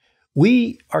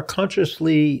 We are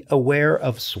consciously aware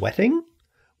of sweating.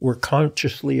 We're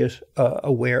consciously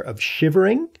aware of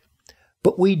shivering,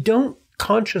 but we don't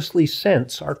consciously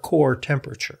sense our core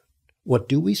temperature. What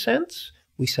do we sense?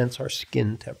 We sense our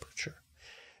skin temperature,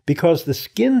 because the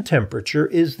skin temperature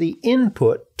is the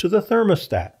input to the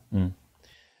thermostat.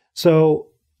 So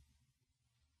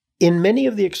in many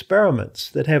of the experiments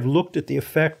that have looked at the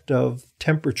effect of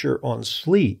temperature on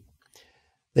sleep,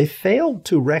 they failed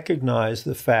to recognize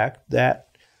the fact that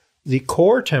the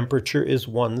core temperature is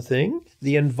one thing,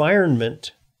 the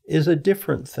environment is a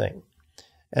different thing.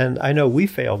 And I know we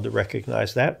failed to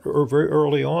recognize that very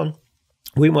early on.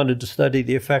 We wanted to study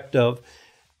the effect of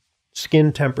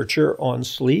skin temperature on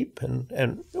sleep,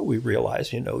 and we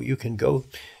realized, you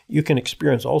can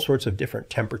experience all sorts of different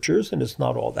temperatures, and it's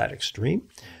not all that extreme.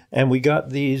 And we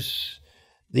got these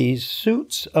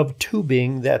suits of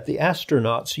tubing that the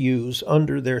astronauts use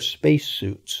under their space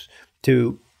suits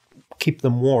to keep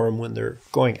them warm when they're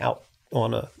going out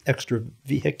on an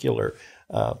extravehicular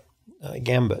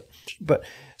gambit. But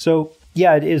so,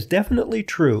 yeah, it is definitely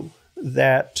true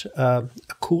that a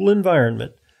cool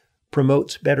environment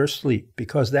promotes better sleep,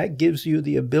 because that gives you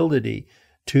the ability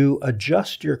to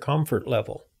adjust your comfort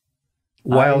level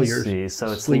while you're sleeping.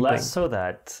 So it's less so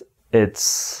that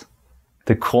it's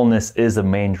the coolness is the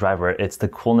main driver. It's the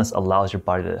coolness allows your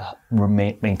body to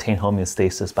maintain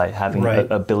homeostasis by having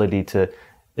the ability to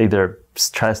either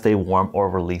try to stay warm or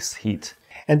release heat.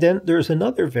 And then there's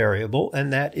another variable,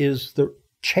 and that is the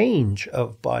change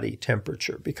of body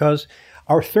temperature, because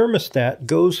our thermostat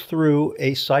goes through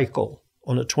a cycle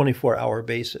on a 24-hour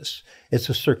basis. It's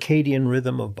a circadian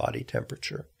rhythm of body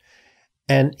temperature.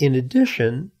 And in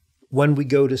addition, when we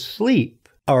go to sleep,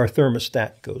 our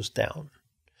thermostat goes down.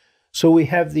 So we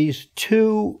have these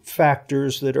two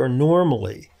factors that are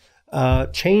normally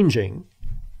changing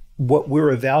what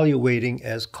we're evaluating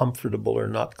as comfortable or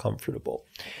not comfortable.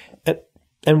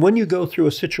 And when you go through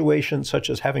a situation such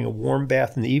as having a warm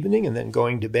bath in the evening and then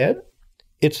going to bed,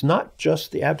 it's not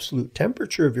just the absolute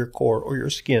temperature of your core or your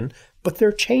skin, but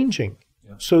they're changing.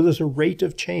 Yeah. So there's a rate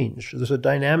of change. There's a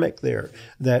dynamic there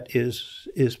that is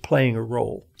playing a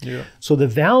role. Yeah. So the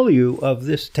value of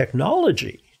this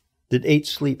technology that 8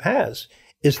 Sleep has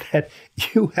is that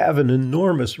you have an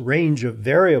enormous range of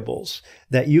variables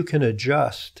that you can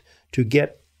adjust to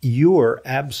get your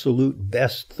absolute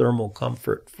best thermal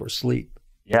comfort for sleep.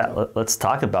 Yeah, let's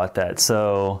talk about that.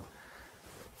 So,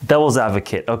 devil's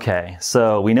advocate. Okay,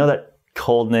 so we know that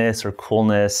coldness or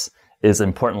coolness is an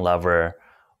important lever.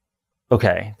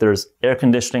 Okay, there's air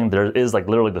conditioning. There is like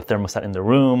literally the thermostat in the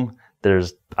room.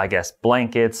 There's, I guess,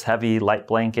 blankets, heavy, light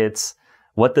blankets.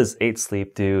 What does 8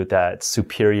 Sleep do that's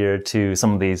superior to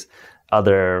some of these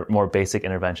other more basic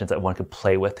interventions that one could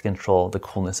play with to control the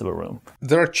coolness of a room?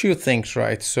 There are two things,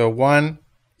 right? So one,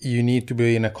 you need to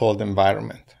be in a cold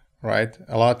environment, right?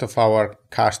 A lot of our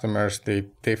customers,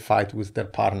 they fight with their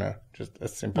partner, just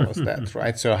as simple as that,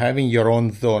 right? So having your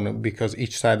own zone, because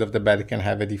each side of the bed can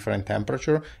have a different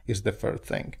temperature, is the first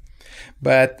thing.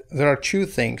 But there are two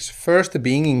things. First,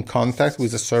 being in contact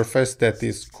with a surface that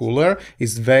is cooler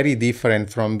is very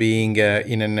different from being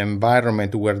in an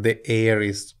environment where the air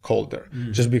is colder,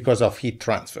 just because of heat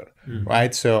transfer,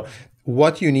 right? So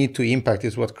what you need to impact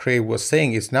is what Craig was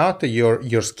saying, is not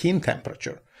your skin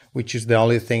temperature, which is the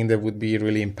only thing that would be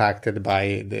really impacted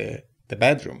by the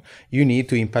bedroom. You need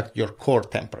to impact your core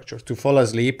temperature. To fall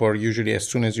asleep, or usually as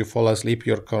soon as you fall asleep,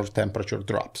 your core temperature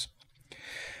drops.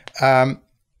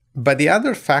 But the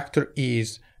other factor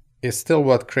is still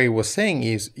what Craig was saying,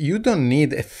 is you don't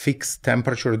need a fixed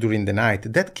temperature during the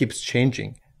night. That keeps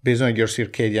changing based on your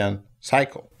circadian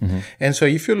cycle. And so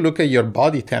if you look at your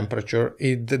body temperature,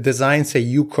 it designs a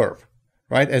U-curve,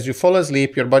 right? As you fall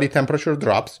asleep, your body temperature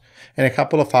drops, and a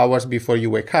couple of hours before you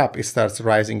wake up, it starts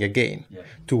rising again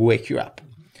to wake you up.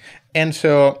 And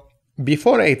so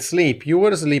before 8 Sleep, you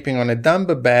were sleeping on a dumb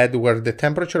bed where the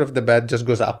temperature of the bed just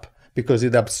goes up, because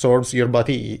it absorbs your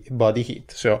body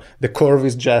heat. So the curve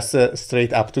is just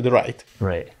straight up to the right.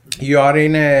 Right. You are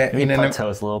in a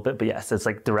plateaus a little bit, but yes, it's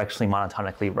like directionally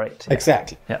monotonically right. Yeah.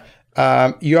 Exactly.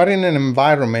 Yeah. You are in an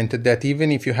environment that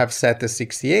even if you have set a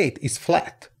 68, is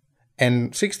flat.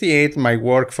 And 68 might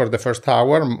work for the first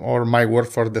hour or might work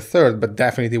for the third, but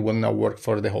definitely will not work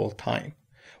for the whole time.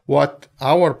 What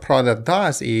our product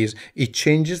does is it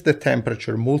changes the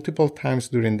temperature multiple times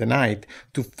during the night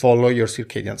to follow your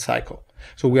circadian cycle.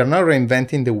 So we are not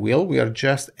reinventing the wheel. We are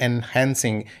just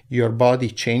enhancing your body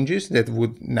changes that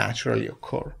would naturally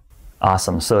occur.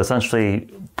 Awesome. So essentially,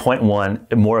 point one,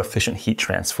 a more efficient heat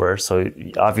transfer. So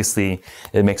obviously,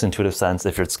 it makes intuitive sense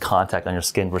if it's contact on your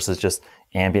skin versus just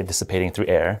ambient dissipating through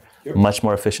air. Yep. Much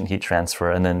more efficient heat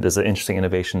transfer. And then there's an interesting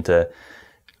innovation to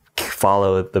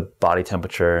follow the body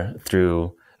temperature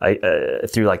through like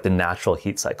the natural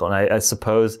heat cycle. And I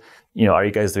suppose, are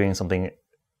you guys doing something,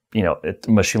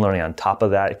 machine learning on top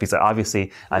of that? Because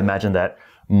obviously, I imagine that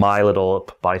my little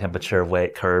body temperature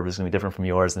weight curve is going to be different from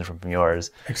yours and different from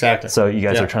yours. Exactly. So you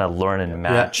guys are trying to learn and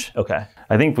match. Yeah. Okay.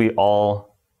 I think we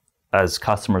all, as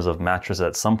customers of mattresses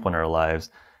at some point in our lives,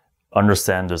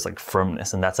 understand there's like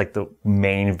firmness, and that's like the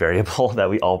main variable that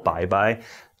we all buy by.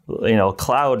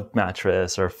 Cloud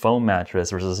mattress or foam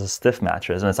mattress versus a stiff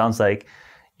mattress. And it sounds like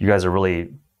you guys are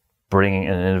really bringing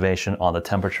an innovation on the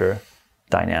temperature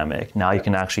dynamic. Now you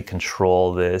can actually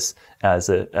control this as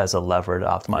a lever to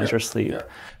optimize your sleep. Yeah.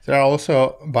 There are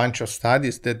also a bunch of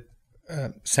studies that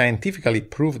scientifically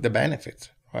prove the benefits,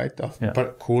 right, of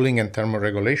cooling and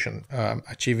thermoregulation,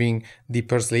 achieving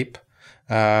deeper sleep,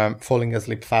 falling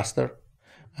asleep faster.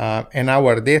 And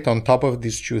our data on top of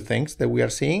these two things that we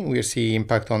see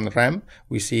impact on REM,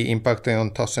 we see impact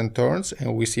on toss and turns,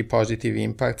 and we see positive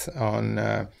impact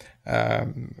on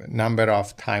number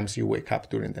of times you wake up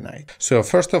during the night. So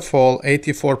first of all,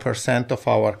 84% of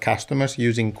our customers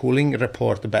using cooling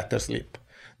report better sleep.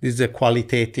 This is a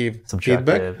qualitative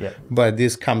feedback, but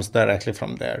this comes directly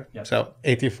from there. Yep. So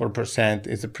 84%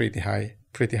 is a pretty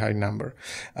high number.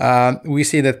 We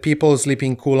see that people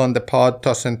sleeping cool on the pod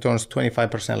toss and turns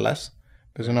 25% less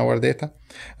based on our data.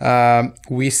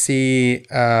 We see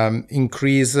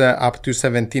increase up to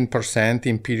 17%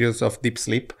 in periods of deep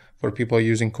sleep for people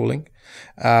using cooling.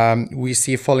 We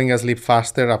see falling asleep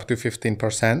faster up to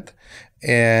 15%.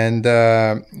 And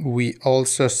we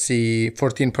also see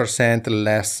 14%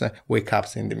 less wake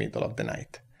ups in the middle of the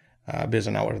night. based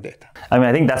on our data. I mean,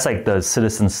 I think that's like the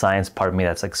citizen science part of me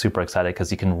that's like super excited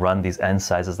because you can run these n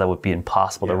sizes that would be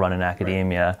impossible to run in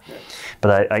academia.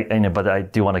 Right. But I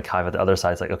do want to caveat the other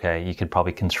side. It's like, okay, you could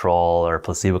probably control or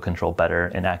placebo control better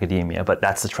in academia, but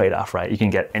that's the trade-off, right? You can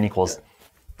get n equals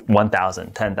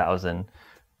 1,000, 10,000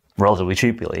 relatively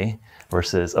cheaply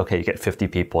versus, okay, you get 50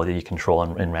 people that you control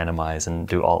and randomize and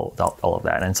do all of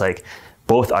that. And it's like,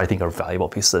 both I think are valuable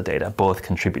pieces of data, both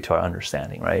contribute to our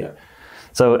understanding, right? Yeah.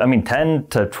 So, I mean, 10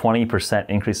 to 20%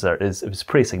 increases is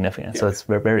pretty significant. Yeah. So it's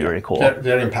very, very cool.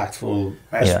 They're impactful.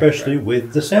 Especially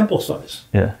with the sample size.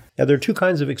 Yeah. Now, there are two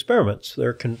kinds of experiments. There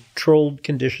are controlled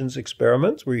conditions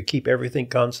experiments where you keep everything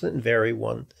constant and vary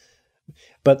one.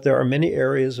 But there are many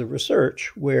areas of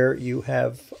research where you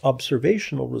have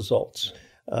observational results.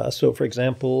 So, for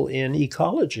example, in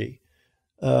ecology,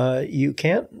 you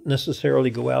can't necessarily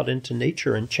go out into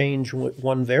nature and change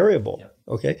one variable. Yeah.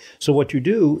 Okay, so what you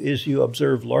do is you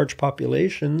observe large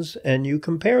populations and you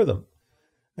compare them.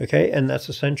 Okay, and that's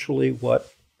essentially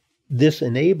what this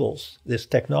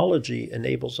technology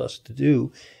enables us to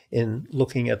do in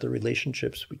looking at the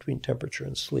relationships between temperature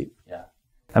and sleep. Yeah.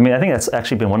 I mean, I think that's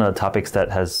actually been one of the topics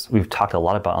that we've talked a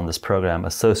lot about on this program,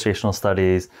 associational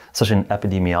studies, especially in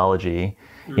epidemiology.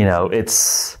 Mm-hmm. You know,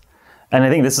 and I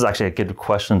think this is actually a good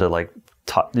question to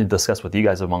discuss with you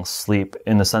guys amongst sleep,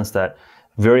 in the sense that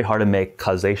very hard to make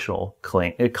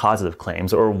causative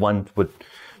claims, or one would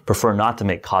prefer not to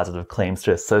make causative claims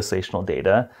to associational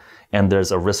data, and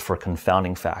there's a risk for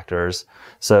confounding factors.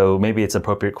 So maybe it's an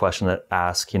appropriate question to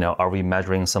ask, are we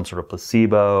measuring some sort of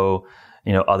placebo,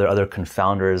 other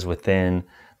confounders within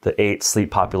the 8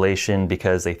 sleep population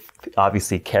because they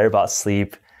obviously care about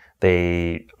sleep,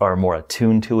 they are more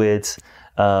attuned to it.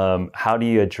 How do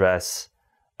you address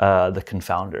the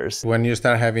confounders? When you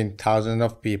start having thousands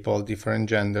of people, different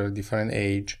gender, different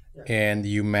age, and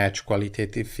you match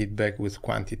qualitative feedback with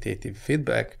quantitative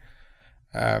feedback,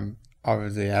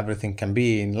 obviously everything can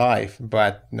be in life,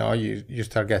 but you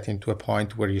start getting to a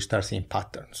point where you start seeing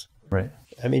patterns. Right.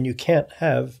 I mean, you can't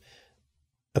have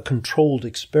a controlled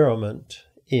experiment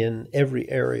in every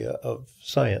area of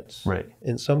science. Right.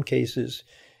 In some cases,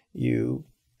 you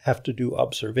have to do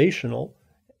observational.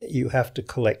 You have to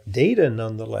collect data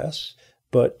nonetheless,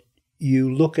 but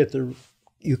you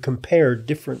compare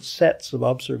different sets of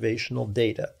observational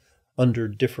data under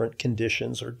different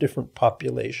conditions or different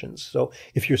populations. So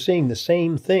if you're seeing the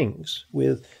same things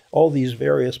with all these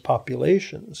various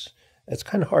populations, it's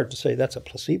kind of hard to say that's a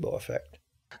placebo effect.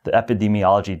 The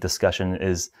epidemiology discussion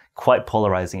is quite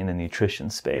polarizing in the nutrition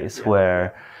space,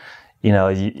 where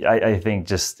I think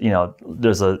just,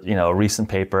 there's a recent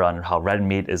paper on how red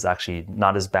meat is actually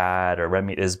not as bad, or red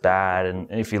meat is bad. And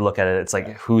if you look at it, it's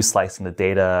like, who's slicing the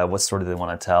data? What story do they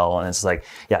want to tell? And it's like,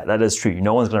 yeah, that is true.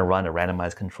 No one's going to run a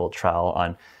randomized controlled trial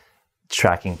on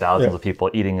tracking thousands of people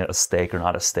eating a steak or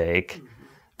not a steak.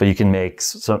 But you can make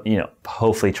some,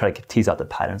 hopefully try to tease out the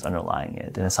patterns underlying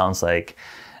it. And it sounds like,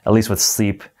 at least with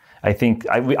sleep, I think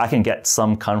I can get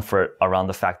some comfort around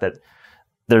the fact that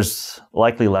there's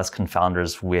likely less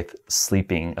confounders with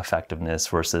sleeping effectiveness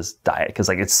versus diet, because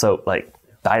it's so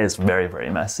diet is very, very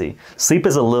messy. Sleep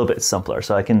is a little bit simpler,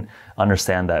 so I can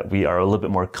understand that we are a little bit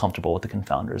more comfortable with the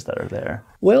confounders that are there.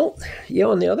 Well,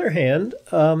 on the other hand,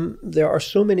 there are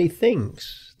so many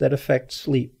things that affect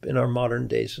sleep in our modern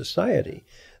day society.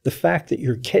 The fact that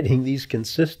you're getting these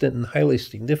consistent and highly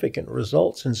significant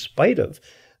results in spite of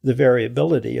the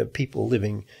variability of people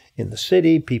living in the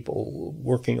city, people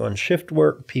working on shift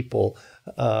work, people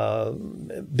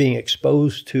being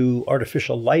exposed to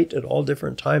artificial light at all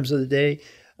different times of the day.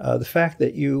 The fact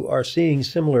that you are seeing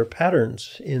similar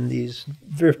patterns in these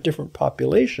different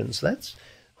populations,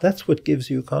 that's what gives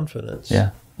you confidence.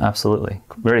 Yeah, absolutely.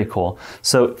 Very cool.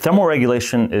 So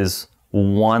thermoregulation is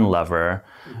one lever.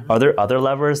 Mm-hmm. Are there other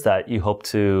levers that you hope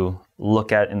to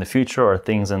look at in the future, or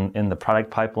things in the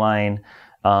product pipeline?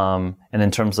 And in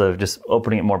terms of just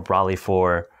opening it more broadly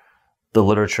for the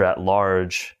literature at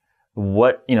large,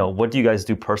 what do you guys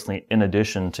do personally in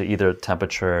addition to either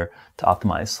temperature to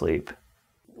optimize sleep?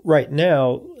 Right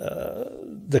now,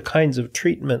 the kinds of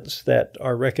treatments that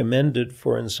are recommended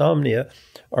for insomnia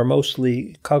are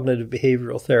mostly cognitive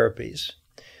behavioral therapies.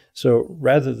 So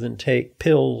rather than take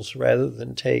pills, rather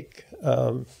than take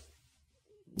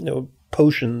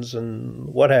potions and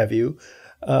what have you,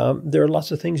 there are lots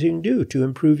of things you can do to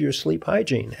improve your sleep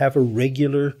hygiene. Have a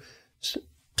regular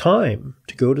time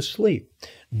to go to sleep.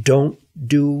 Don't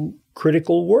do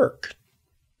critical work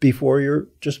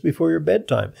just before your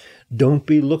bedtime. Don't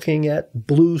be looking at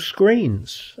blue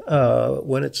screens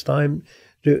when it's time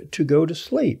to go to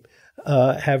sleep.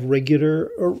 Have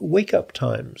regular wake-up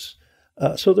times.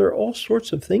 So there are all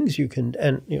sorts of things you can,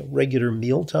 and regular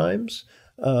meal times.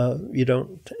 You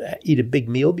don't eat a big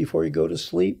meal before you go to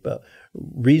sleep.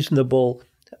 Reasonable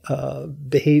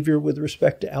behavior with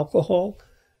respect to alcohol.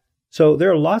 So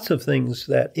there are lots of things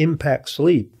that impact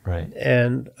sleep. Right.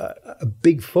 And a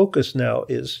big focus now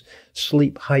is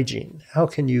sleep hygiene. How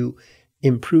can you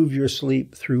improve your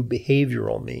sleep through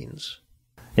behavioral means?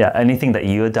 Yeah, anything that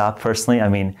you adopt personally? I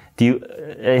mean, do you,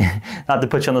 not to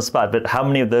put you on the spot, but how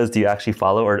many of those do you actually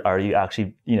follow, or are you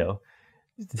actually,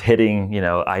 hitting,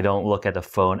 I don't look at the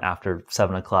phone after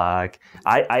 7 o'clock.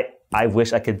 I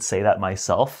wish I could say that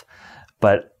myself,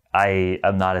 but I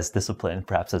am not as disciplined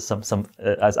perhaps as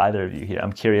as either of you here.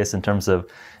 I'm curious in terms of,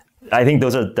 I think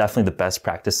those are definitely the best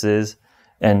practices.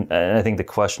 And I think the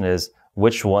question is,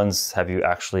 which ones have you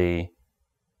actually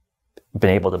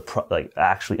been able to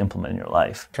actually implement in your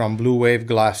life? From blue wave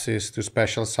glasses to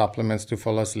special supplements to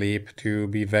fall asleep, to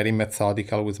be very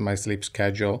methodical with my sleep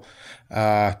schedule,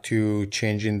 to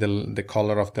changing the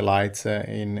color of the lights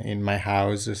in my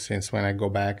house since when I go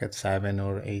back at 7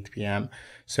 or 8 p.m.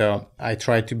 So I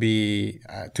try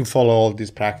to follow all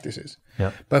these practices.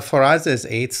 Yep. But for us as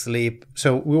 8 Sleep,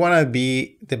 so we want to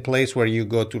be the place where you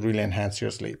go to really enhance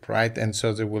your sleep, right? And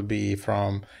so there will be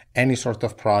from any sort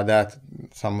of product,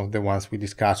 some of the ones we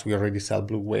discussed, we already sell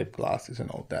blue wave glasses and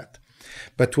all that.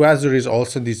 But to us, there is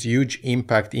also this huge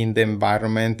impact in the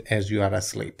environment as you are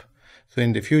asleep. So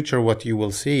in the future, what you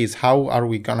will see is how are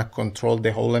we going to control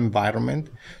the whole environment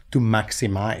to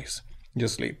maximize your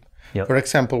sleep. Yep. For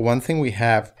example, one thing we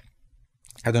have,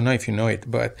 I don't know if you know it,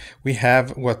 but we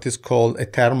have what is called a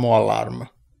thermo alarm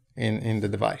in the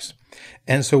device.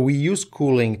 And so we use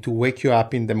cooling to wake you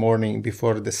up in the morning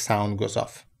before the sound goes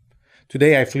off.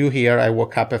 Today I flew here, I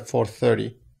woke up at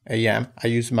 4:30 a.m. I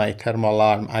used my thermo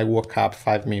alarm. I woke up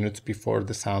 5 minutes before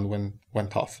the sound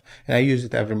went off. And I use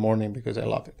it every morning because I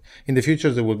love it. In the future,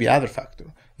 there will be other factors.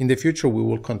 In the future, we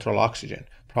will control oxygen.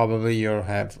 Probably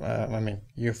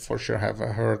you for sure have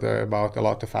heard about a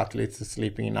lot of athletes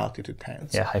sleeping in altitude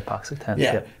tents. Yeah, hypoxic tents.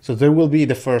 Yeah. So there will be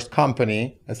the first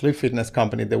company, a sleep fitness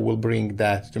company, that will bring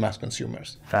that to mass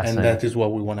consumers. And that is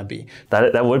what we want to be.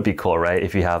 That would be cool, right?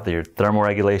 If you have your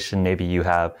thermoregulation, maybe you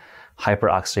have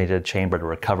hyperoxygenated chamber to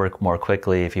recover more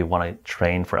quickly. If you want to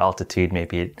train for altitude,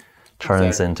 maybe it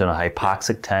turns into a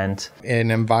hypoxic tent.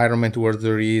 An environment where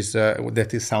there is that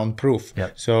is soundproof,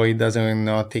 yep. So it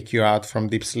doesn't take you out from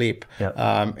deep sleep. Yep.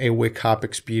 A wake up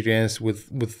experience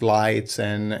with lights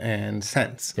and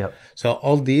scents. Yep. So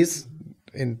all these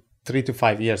in 3 to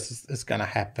 5 years is gonna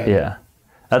happen. Yeah,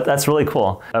 that's really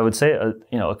cool. I would say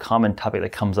a common topic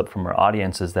that comes up from our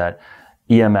audience is that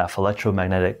EMF,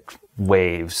 electromagnetic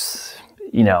waves.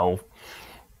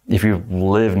 If you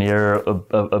live near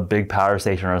a big power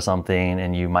station or something,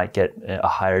 and you might get a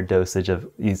higher dosage of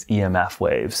these EMF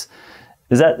waves,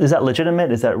 is that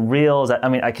legitimate? Is that real?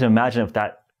 I can imagine if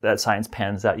that science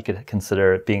pans out, you could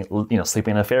consider being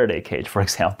sleeping in a Faraday cage, for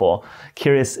example.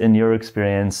 Curious in your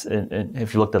experience, and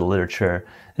if you looked at the literature,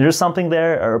 is there something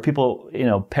there? Are people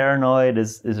paranoid?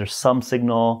 Is there some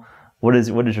signal? What is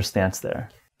your stance there?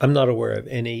 I'm not aware of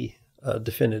any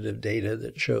definitive data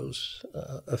that shows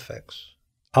effects.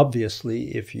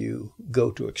 Obviously, if you go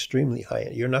to extremely high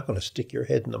end, you're not going to stick your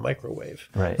head in the microwave.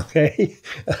 Right. Okay.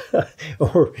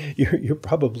 Or you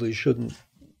probably shouldn't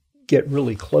get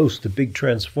really close to big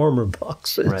transformer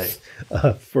boxes,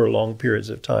 right. For long periods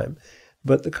of time.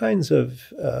 But the kinds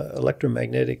of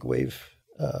electromagnetic wave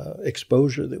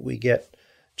exposure that we get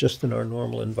just in our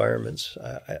normal environments,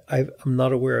 I'm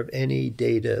not aware of any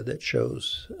data that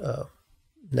shows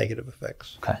negative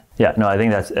effects. Okay. Yeah, no, I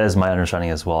think that's as my understanding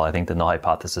as well. I think the null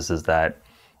hypothesis is that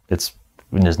there's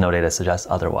no data to suggest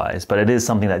otherwise, but it is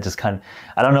something that just I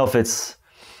don't know if it's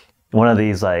one of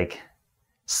these like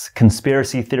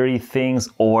conspiracy theory things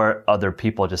or other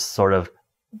people just sort of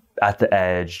at the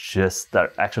edge, just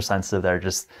that extra sensitive, they're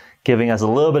just giving us a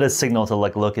little bit of signal to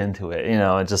look into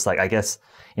it, just I guess,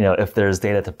 if there's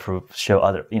data to show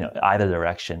either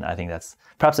direction, I think that's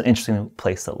perhaps an interesting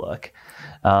place to look.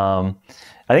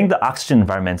 I think the oxygen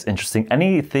environment's interesting.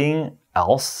 Anything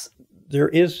else? There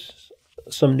is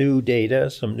some new data,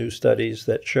 some new studies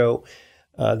that show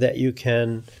that you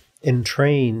can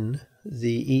entrain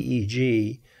the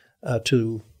EEG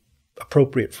to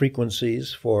appropriate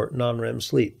frequencies for non-REM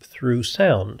sleep through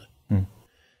sound.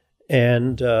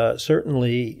 And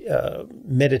certainly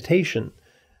meditation,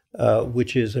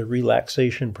 which is a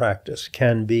relaxation practice,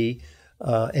 can be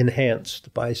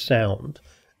enhanced by sound.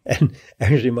 And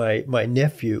actually my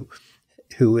nephew,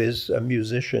 who is a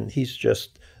musician, he's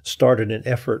just started an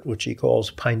effort which he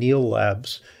calls Pineal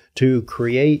Labs to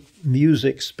create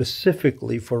music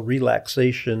specifically for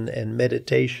relaxation and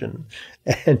meditation.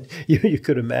 And you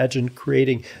could imagine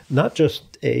creating not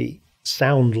just a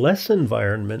soundless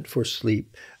environment for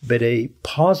sleep, but a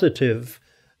positive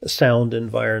sound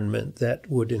environment that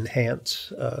would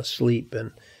enhance sleep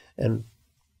and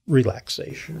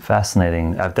relaxation.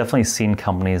 Fascinating. I've definitely seen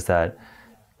companies that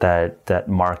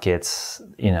markets,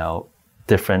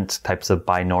 different types of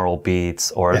binaural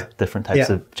beats or different types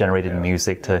of generated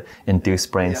music to induce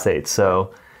brain states.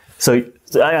 So I'm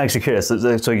actually curious.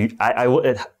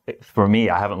 For me,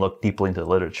 I haven't looked deeply into the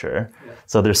literature.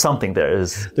 So there's something there.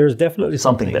 There's definitely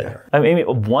something there. I mean,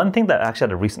 one thing that I actually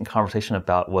had a recent conversation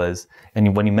about was,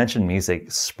 and when you mentioned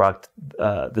music, sparked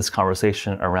this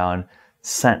conversation around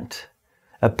scent.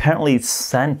 Apparently,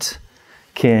 scent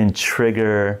can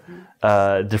trigger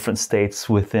different states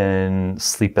within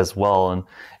sleep as well.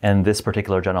 And this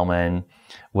particular gentleman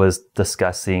was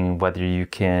discussing whether you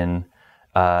can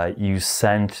use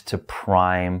scent to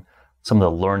prime some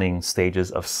of the learning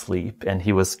stages of sleep. And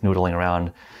he was noodling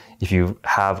around, if you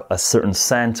have a certain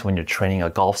scent when you're training a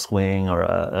golf swing or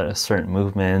a certain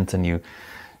movement and you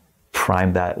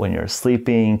prime that when you're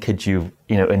sleeping, could you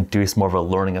induce more of a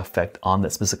learning effect on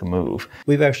that specific move?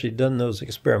 We've actually done those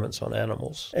experiments on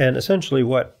animals. And essentially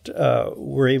what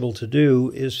we're able to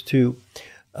do is to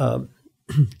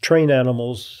train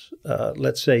animals,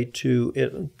 let's say,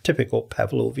 to typical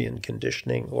Pavlovian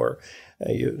conditioning, or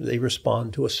they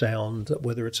respond to a sound,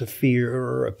 whether it's a fear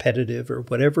or appetitive or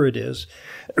whatever it is,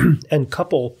 and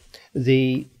couple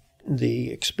the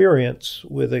experience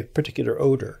with a particular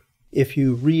odor. If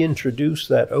you reintroduce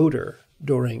that odor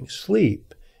during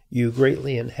sleep, you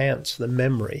greatly enhance the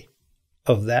memory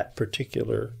of that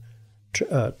particular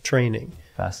training.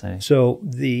 Fascinating. So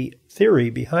the theory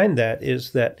behind that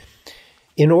is that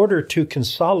in order to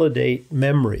consolidate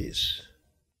memories,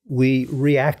 we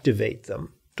reactivate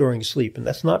them during sleep. And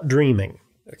that's not dreaming,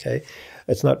 okay?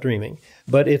 It's not dreaming.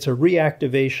 But it's a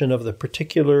reactivation of the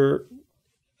particular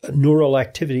neural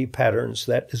activity patterns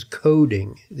that is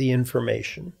coding the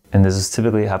information. And this is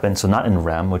typically happen, so not in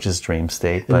REM, which is dream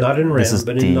state, but not in REM,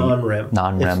 but in non-REM.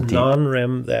 Non-REM. It's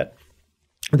non-REM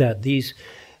that these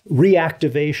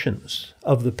reactivations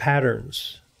of the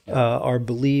patterns are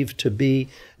believed to be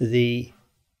the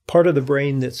part of the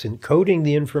brain that's encoding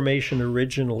the information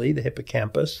originally, the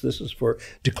hippocampus. This is for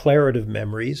declarative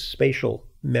memories, spatial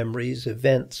memories,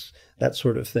 events, that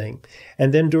sort of thing.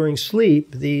 And then during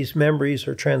sleep, these memories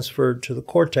are transferred to the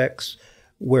cortex,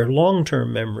 where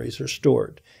long-term memories are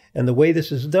stored. And the way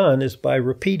this is done is by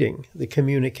repeating the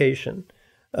communication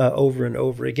over and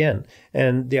over again.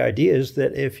 And the idea is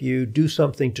that if you do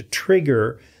something to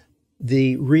trigger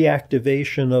the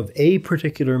reactivation of a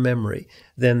particular memory,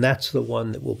 then that's the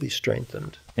one that will be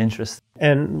strengthened. Interesting.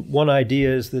 And one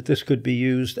idea is that this could be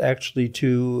used actually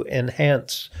to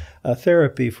enhance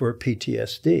therapy for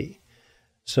PTSD.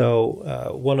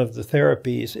 So one of the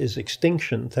therapies is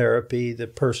extinction therapy. The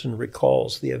person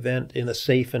recalls the event in a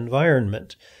safe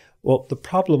environment. Well, the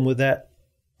problem with that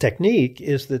technique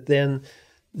is that then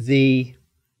the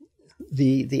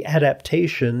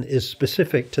adaptation is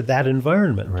specific to that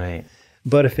environment. Right.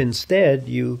 But if instead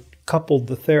you coupled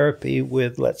the therapy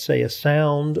with, let's say, a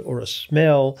sound or a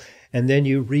smell, and then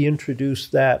you reintroduce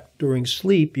that during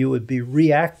sleep, you would be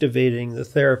reactivating the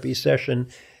therapy session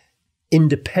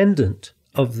independent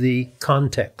of the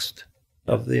context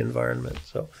of the environment.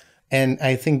 And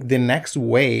I think the next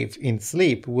wave in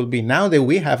sleep will be, now that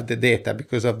we have the data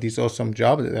because of this awesome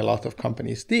job that a lot of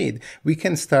companies did, we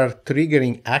can start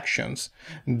triggering actions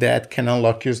that can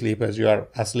unlock your sleep as you are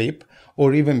asleep,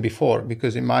 or even before.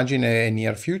 Because imagine a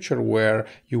near future where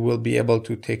you will be able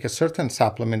to take a certain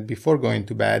supplement before going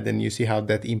to bed, and you see how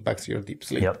that impacts your deep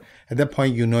sleep. Yep. At that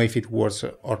point, you know if it works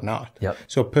or not. Yep.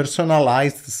 So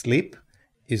personalized sleep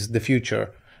is the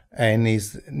future. And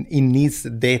it needs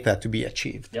data to be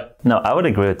achieved. Yep. No, I would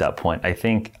agree with that point. I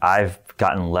think I've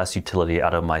gotten less utility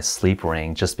out of my sleep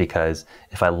ring just because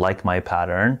if I like my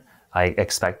pattern, I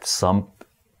expect some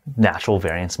natural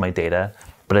variance in my data,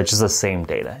 but it's just the same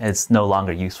data. It's no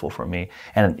longer useful for me.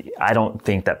 And I don't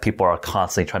think that people are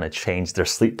constantly trying to change their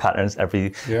sleep patterns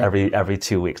every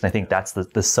 2 weeks. And I think that's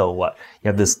the so what. You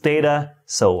have this data,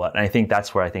 so what? And I think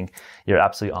that's where I think you're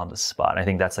absolutely on the spot. And I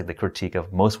think that's like the critique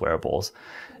of most wearables.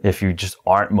 If you just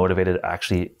aren't motivated to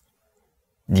actually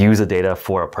use the data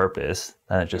for a purpose,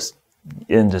 then it's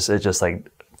just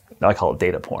like, I call it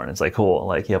data porn. It's like, cool,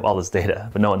 like you have all this data,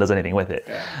 but no one does anything with it.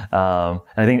 And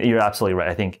I think you're absolutely right.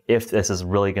 I think if this is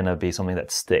really going to be something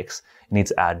that sticks, it needs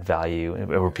to add value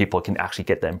where people can actually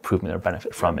get the improvement or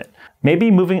benefit from it. Maybe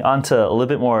moving on to a little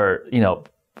bit more,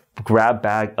 grab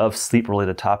bag of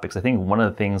sleep-related topics. I think one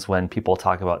of the things when people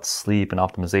talk about sleep and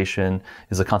optimization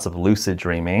is the concept of lucid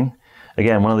dreaming.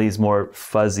 Again, one of these more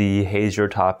fuzzy, hazier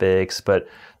topics, but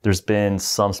there's been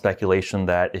some speculation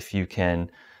that if you can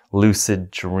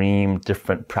lucid dream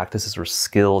different practices or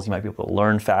skills, you might be able to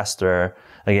learn faster.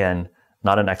 Again,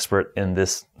 not an expert in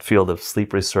this field of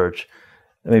sleep research.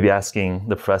 Maybe asking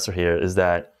the professor here, is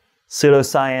that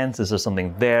pseudoscience? Is there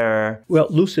something there? Well,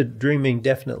 lucid dreaming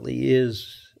definitely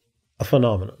is a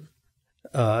phenomenon.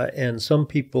 And some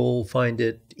people find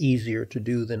it easier to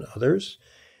do than others.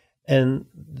 And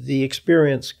the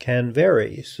experience can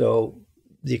vary. So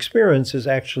the experience is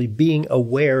actually being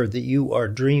aware that you are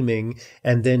dreaming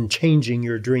and then changing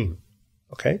your dream.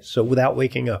 Okay? So without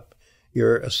waking up.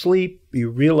 You're asleep, you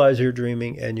realize you're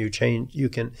dreaming, and you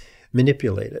can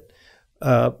manipulate it.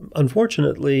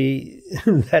 Unfortunately,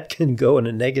 that can go in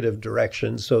a negative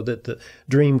direction so that the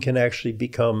dream can actually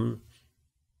become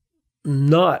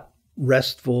not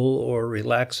restful or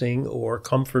relaxing or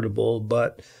comfortable,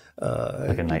 but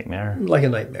like a nightmare. Like a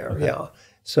nightmare, okay. Yeah.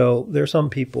 So there are some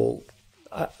people,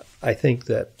 I think,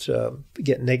 that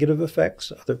get negative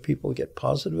effects. Other people get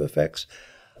positive effects.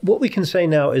 What we can say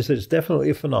now is that it's definitely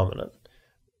a phenomenon.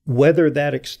 Whether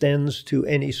that extends to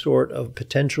any sort of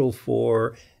potential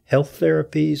for health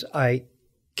therapies, I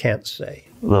can't say.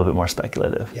 A little bit more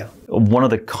speculative. Yeah. One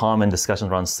of the common discussions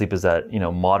around sleep is that,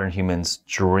 modern humans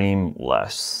dream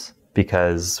less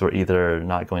because we're either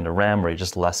not going to REM or you're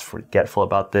just less forgetful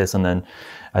about this. And then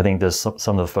I think there's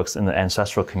some of the folks in the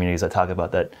ancestral communities that talk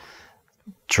about that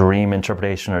dream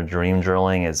interpretation or dream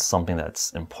journaling is something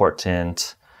that's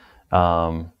important.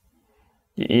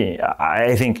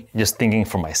 I think, just thinking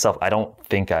for myself, I don't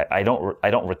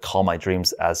recall my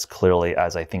dreams as clearly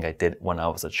as I think I did when I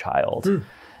was a child.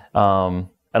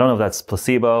 I don't know if that's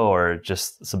placebo or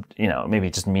just, maybe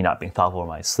just me not being thoughtful in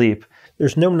my sleep.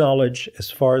 There's no knowledge, as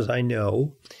far as I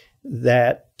know,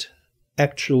 that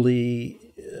actually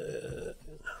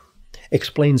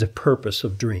explains a purpose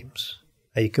of dreams.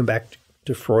 You come back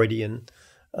to Freudian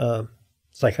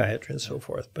psychiatry and so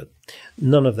forth, but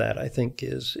none of that, I think,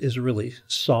 is really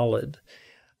solid.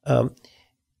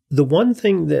 The one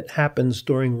thing that happens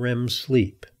during REM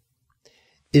sleep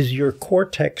is your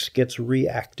cortex gets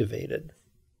reactivated.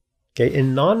 Okay,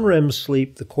 in non-REM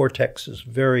sleep, the cortex is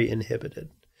very inhibited,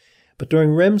 but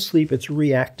during REM sleep, it's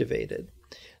reactivated.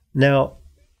 Now,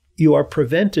 you are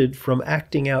prevented from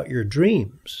acting out your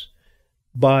dreams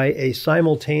by a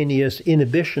simultaneous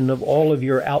inhibition of all of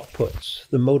your outputs,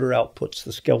 the motor outputs,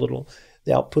 the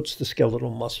skeletal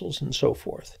muscles, and so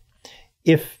forth.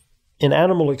 If in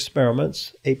animal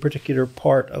experiments, a particular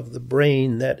part of the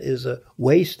brain that is a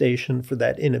way station for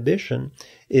that inhibition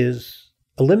is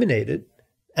eliminated,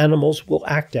 animals will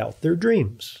act out their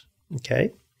dreams,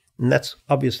 okay? And that's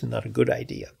obviously not a good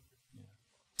idea.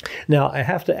 Now, I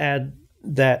have to add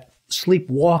that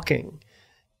sleepwalking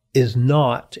is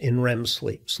not in REM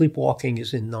sleep. Sleepwalking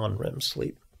is in non-REM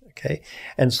sleep, okay?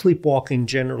 And sleepwalking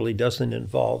generally doesn't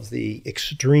involve the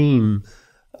extreme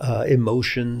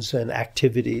emotions and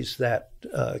activities that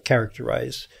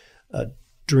characterize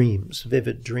dreams,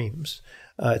 vivid dreams.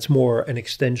 It's more an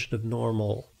extension of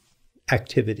normal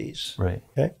activities, right?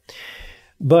 Okay?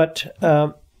 But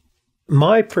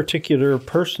my particular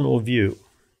personal view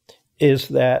is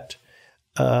that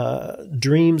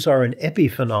dreams are an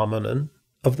epiphenomenon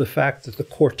of the fact that the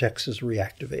cortex is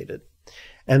reactivated.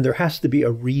 And there has to be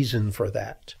a reason for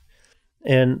that.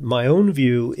 And my own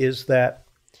view is that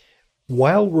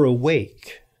while we're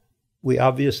awake, we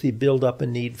obviously build up a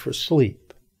need for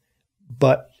sleep.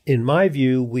 But in my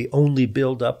view, we only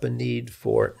build up a need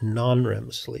for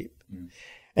non-REM sleep.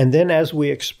 And then as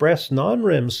we express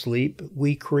non-REM sleep,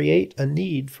 we create a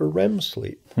need for REM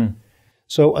sleep.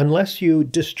 So unless you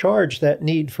discharge that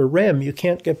need for REM, you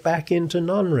can't get back into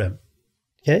non-REM.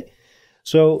 Okay,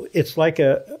 so it's like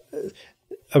a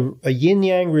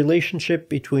yin-yang relationship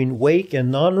between wake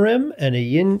and non-REM, and a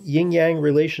yin-yang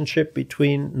relationship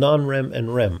between non-REM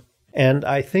and REM. And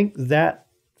I think that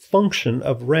function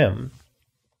of REM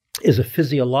is a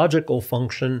physiological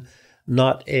function,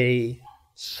 not a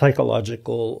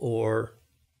psychological or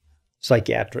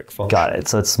psychiatric function. Got it.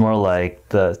 So it's more like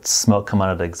the smoke coming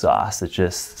out of the exhaust. It's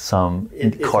just some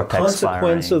cortex it's a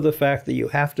consequence firing. of the fact that you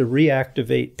have to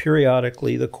reactivate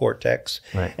periodically the cortex.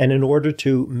 Right. And in order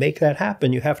to make that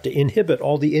happen, you have to inhibit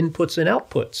all the inputs and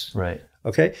outputs. Right.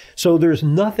 Okay? So there's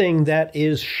nothing that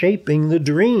is shaping the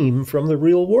dream from the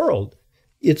real world.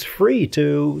 It's free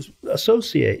to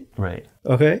associate. Right.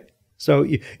 Okay? So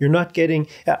you're not getting,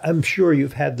 I'm sure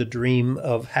you've had the dream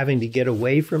of having to get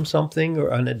away from something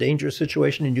or in a dangerous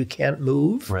situation and you can't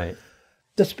move. Right.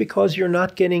 That's because you're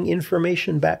not getting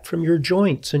information back from your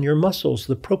joints and your muscles,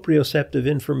 the proprioceptive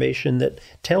information that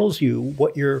tells you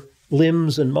what your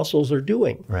limbs and muscles are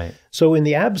doing. Right. So in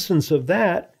the absence of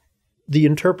that, the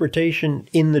interpretation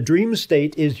in the dream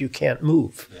state is you can't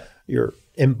move. Yeah. You're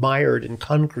mired in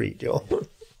concrete.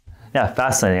 Yeah,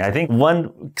 fascinating. I think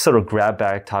one sort of grab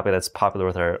bag topic that's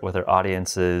popular with our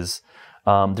audience is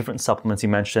different supplements. You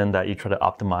mentioned that you try to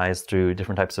optimize through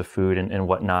different types of food and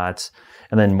whatnot.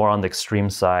 And then more on the extreme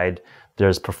side,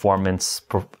 there's performance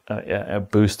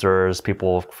boosters,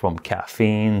 people from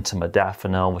caffeine to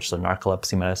modafinil, which is a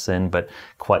narcolepsy medicine, but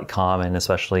quite common,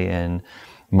 especially in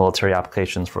military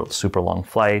applications for super long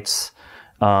flights.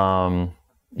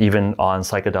 Even on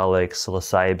psychedelics,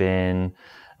 psilocybin,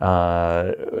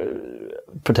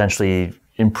 potentially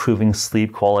improving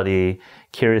sleep quality.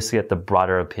 Curious to get the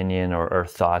broader opinion or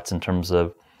thoughts in terms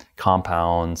of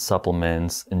compounds,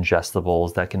 supplements,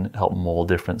 ingestibles that can help mold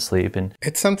different sleep. And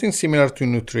it's something similar to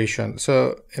nutrition.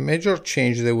 So a major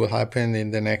change that will happen in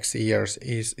the next years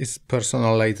is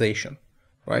personalization,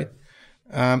 right?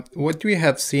 What we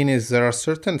have seen is there are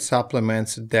certain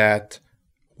supplements that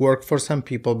work for some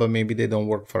people, but maybe they don't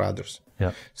work for others.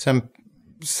 Yeah.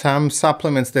 Some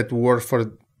supplements that work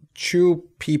for 2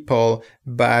 people,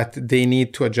 but they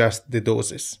need to adjust the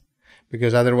doses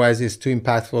because otherwise it's too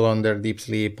impactful on their deep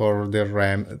sleep or their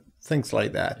REM, things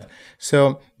like that. Yeah.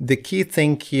 So the key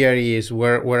thing here is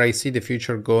where I see the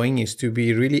future going is to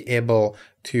be really able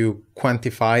to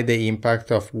quantify the impact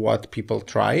of what people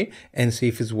try and see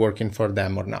if it's working for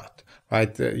them or not.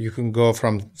 Right? You can go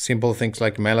from simple things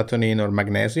like melatonin or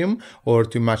magnesium or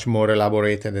to much more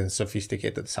elaborated and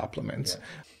sophisticated supplements.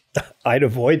 Yeah. I'd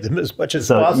avoid them as much as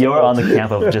possible. So you're on the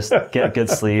camp of just get good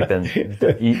sleep and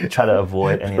try to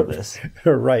avoid any of this.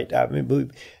 Right. I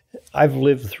mean, I've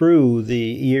lived through the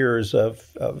years of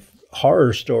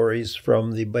horror stories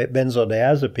from the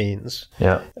benzodiazepines.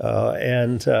 Yeah.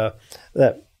 And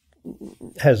that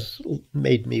has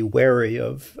made me wary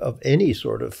of any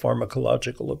sort of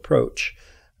pharmacological approach.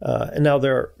 And now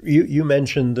you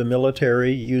mentioned the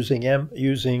military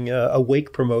using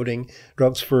awake promoting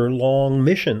drugs for long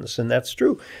missions, and that's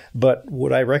true. But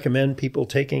would I recommend people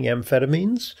taking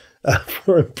amphetamines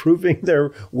for improving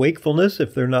their wakefulness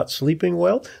if they're not sleeping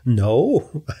well?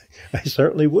 No, I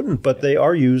certainly wouldn't. But they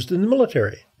are used in the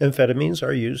military. Amphetamines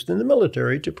are used in the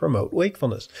military to promote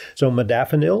wakefulness. So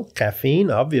modafinil, caffeine,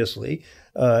 obviously,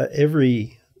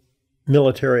 every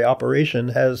military operation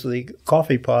has the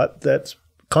coffee pot that's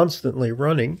constantly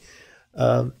running.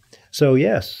 So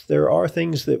yes, there are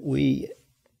things that we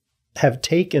have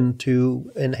taken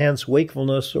to enhance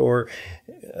wakefulness or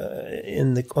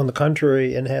on the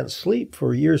contrary, enhance sleep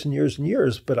for years and years and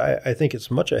years. But I think it's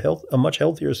a much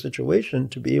healthier situation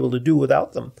to be able to do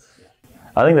without them.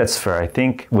 I think that's fair. I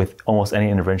think with almost any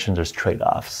intervention, there's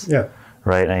trade-offs. Yeah.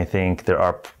 Right. And I think there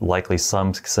are likely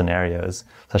some scenarios,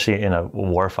 especially in a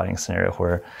warfighting scenario,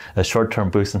 where a short-term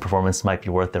boost in performance might be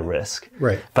worth the risk.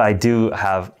 Right. But I do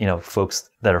have, folks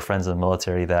that are friends of the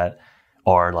military that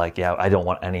are like, yeah, I don't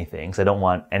want anything. So I don't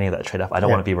want any of that trade-off. I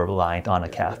don't want to be reliant on a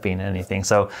caffeine or anything.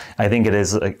 So I think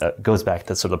it goes back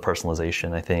to sort of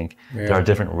personalization. I think there are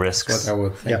different risks. That's what I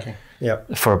was thinking. Yeah.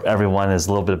 For everyone, there's a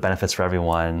little bit of benefits for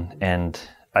everyone. And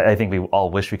I think we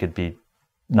all wish we could be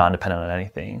non-dependent on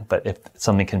anything, but if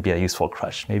something can be a useful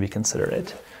crutch, maybe consider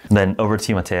it. And then over to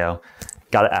you, Matteo.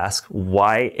 Got to ask,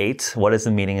 why 8? What is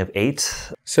the meaning of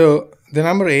 8? So the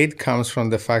number 8 comes from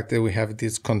the fact that we have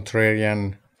this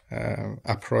contrarian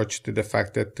approach to the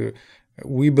fact that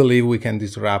we believe we can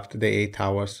disrupt the 8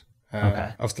 hours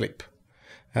of sleep.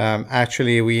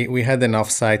 Actually, we had an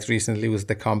offsite recently with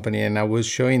the company, and I was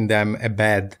showing them a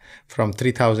bed from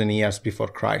 3,000 years before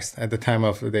Christ at the time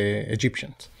of the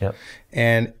Egyptians. Yep.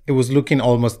 And it was looking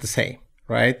almost the same,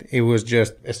 right? It was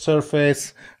just a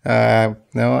surface,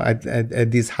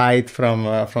 at this height from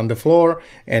the floor,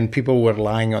 and people were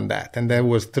lying on that. And that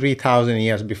was 3,000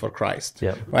 years before Christ,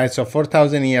 yep. Right? So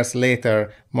 4,000 years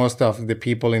later, most of the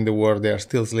people in the world, they are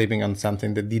still sleeping on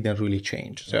something that didn't really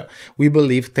change. So we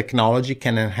believe technology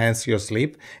can enhance your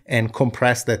sleep and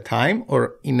compress that time,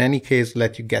 or in any case,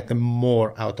 let you get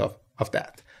more out of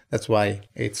that. That's why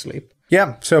 8 Sleep.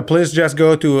 Yeah, so please just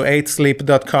go to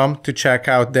 8sleep.com to check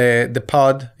out the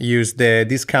pod. Use the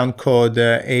discount code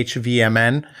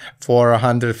HVMN for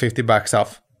 $150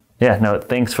 off. Yeah, no,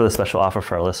 thanks for the special offer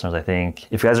for our listeners. I think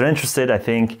if you guys are interested, I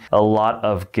think a lot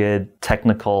of good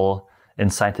technical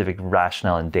and scientific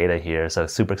rationale and data here. So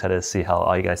super excited to see how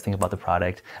all you guys think about the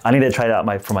product. I need to try it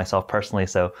out for myself personally,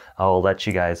 so I'll let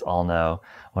you guys all know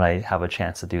when I have a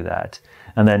chance to do that.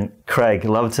 And then Craig,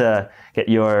 love to get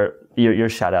your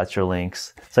shout outs, your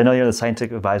links. So I know you're the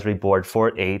scientific advisory board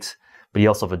for 8, but you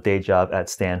also have a day job at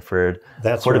Stanford.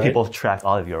 That's Where right. do people track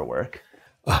all of your work?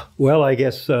 Well, I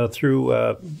guess through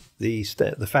the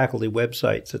faculty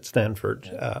websites at Stanford,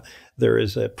 there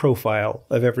is a profile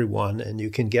of everyone, and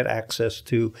you can get access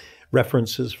to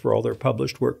references for all their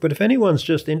published work. But if anyone's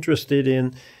just interested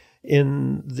in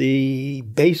the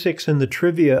basics and the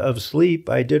trivia of sleep,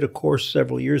 I did a course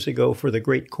several years ago for the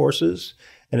Great Courses,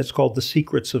 and it's called The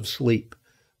Secrets of Sleep.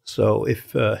 So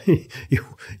if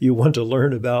you want to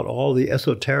learn about all the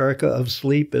esoterica of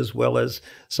sleep, as well as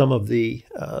some of the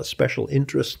special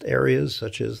interest areas,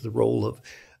 such as the role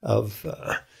of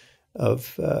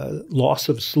loss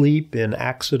of sleep in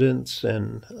accidents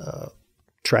and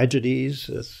tragedies,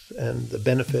 and the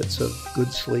benefits of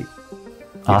good sleep,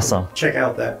 Awesome. check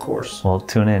out that course. Well,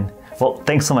 tune in. Well,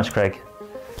 thanks so much, Craig.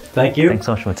 Thank you. Thanks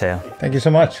so much, Matteo. Thank you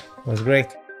so much. It was great.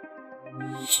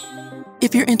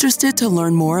 If you're interested to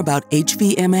learn more about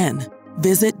HVMN,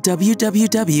 visit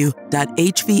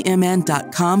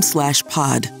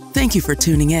www.hvmn.com/pod. Thank you for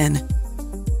tuning in.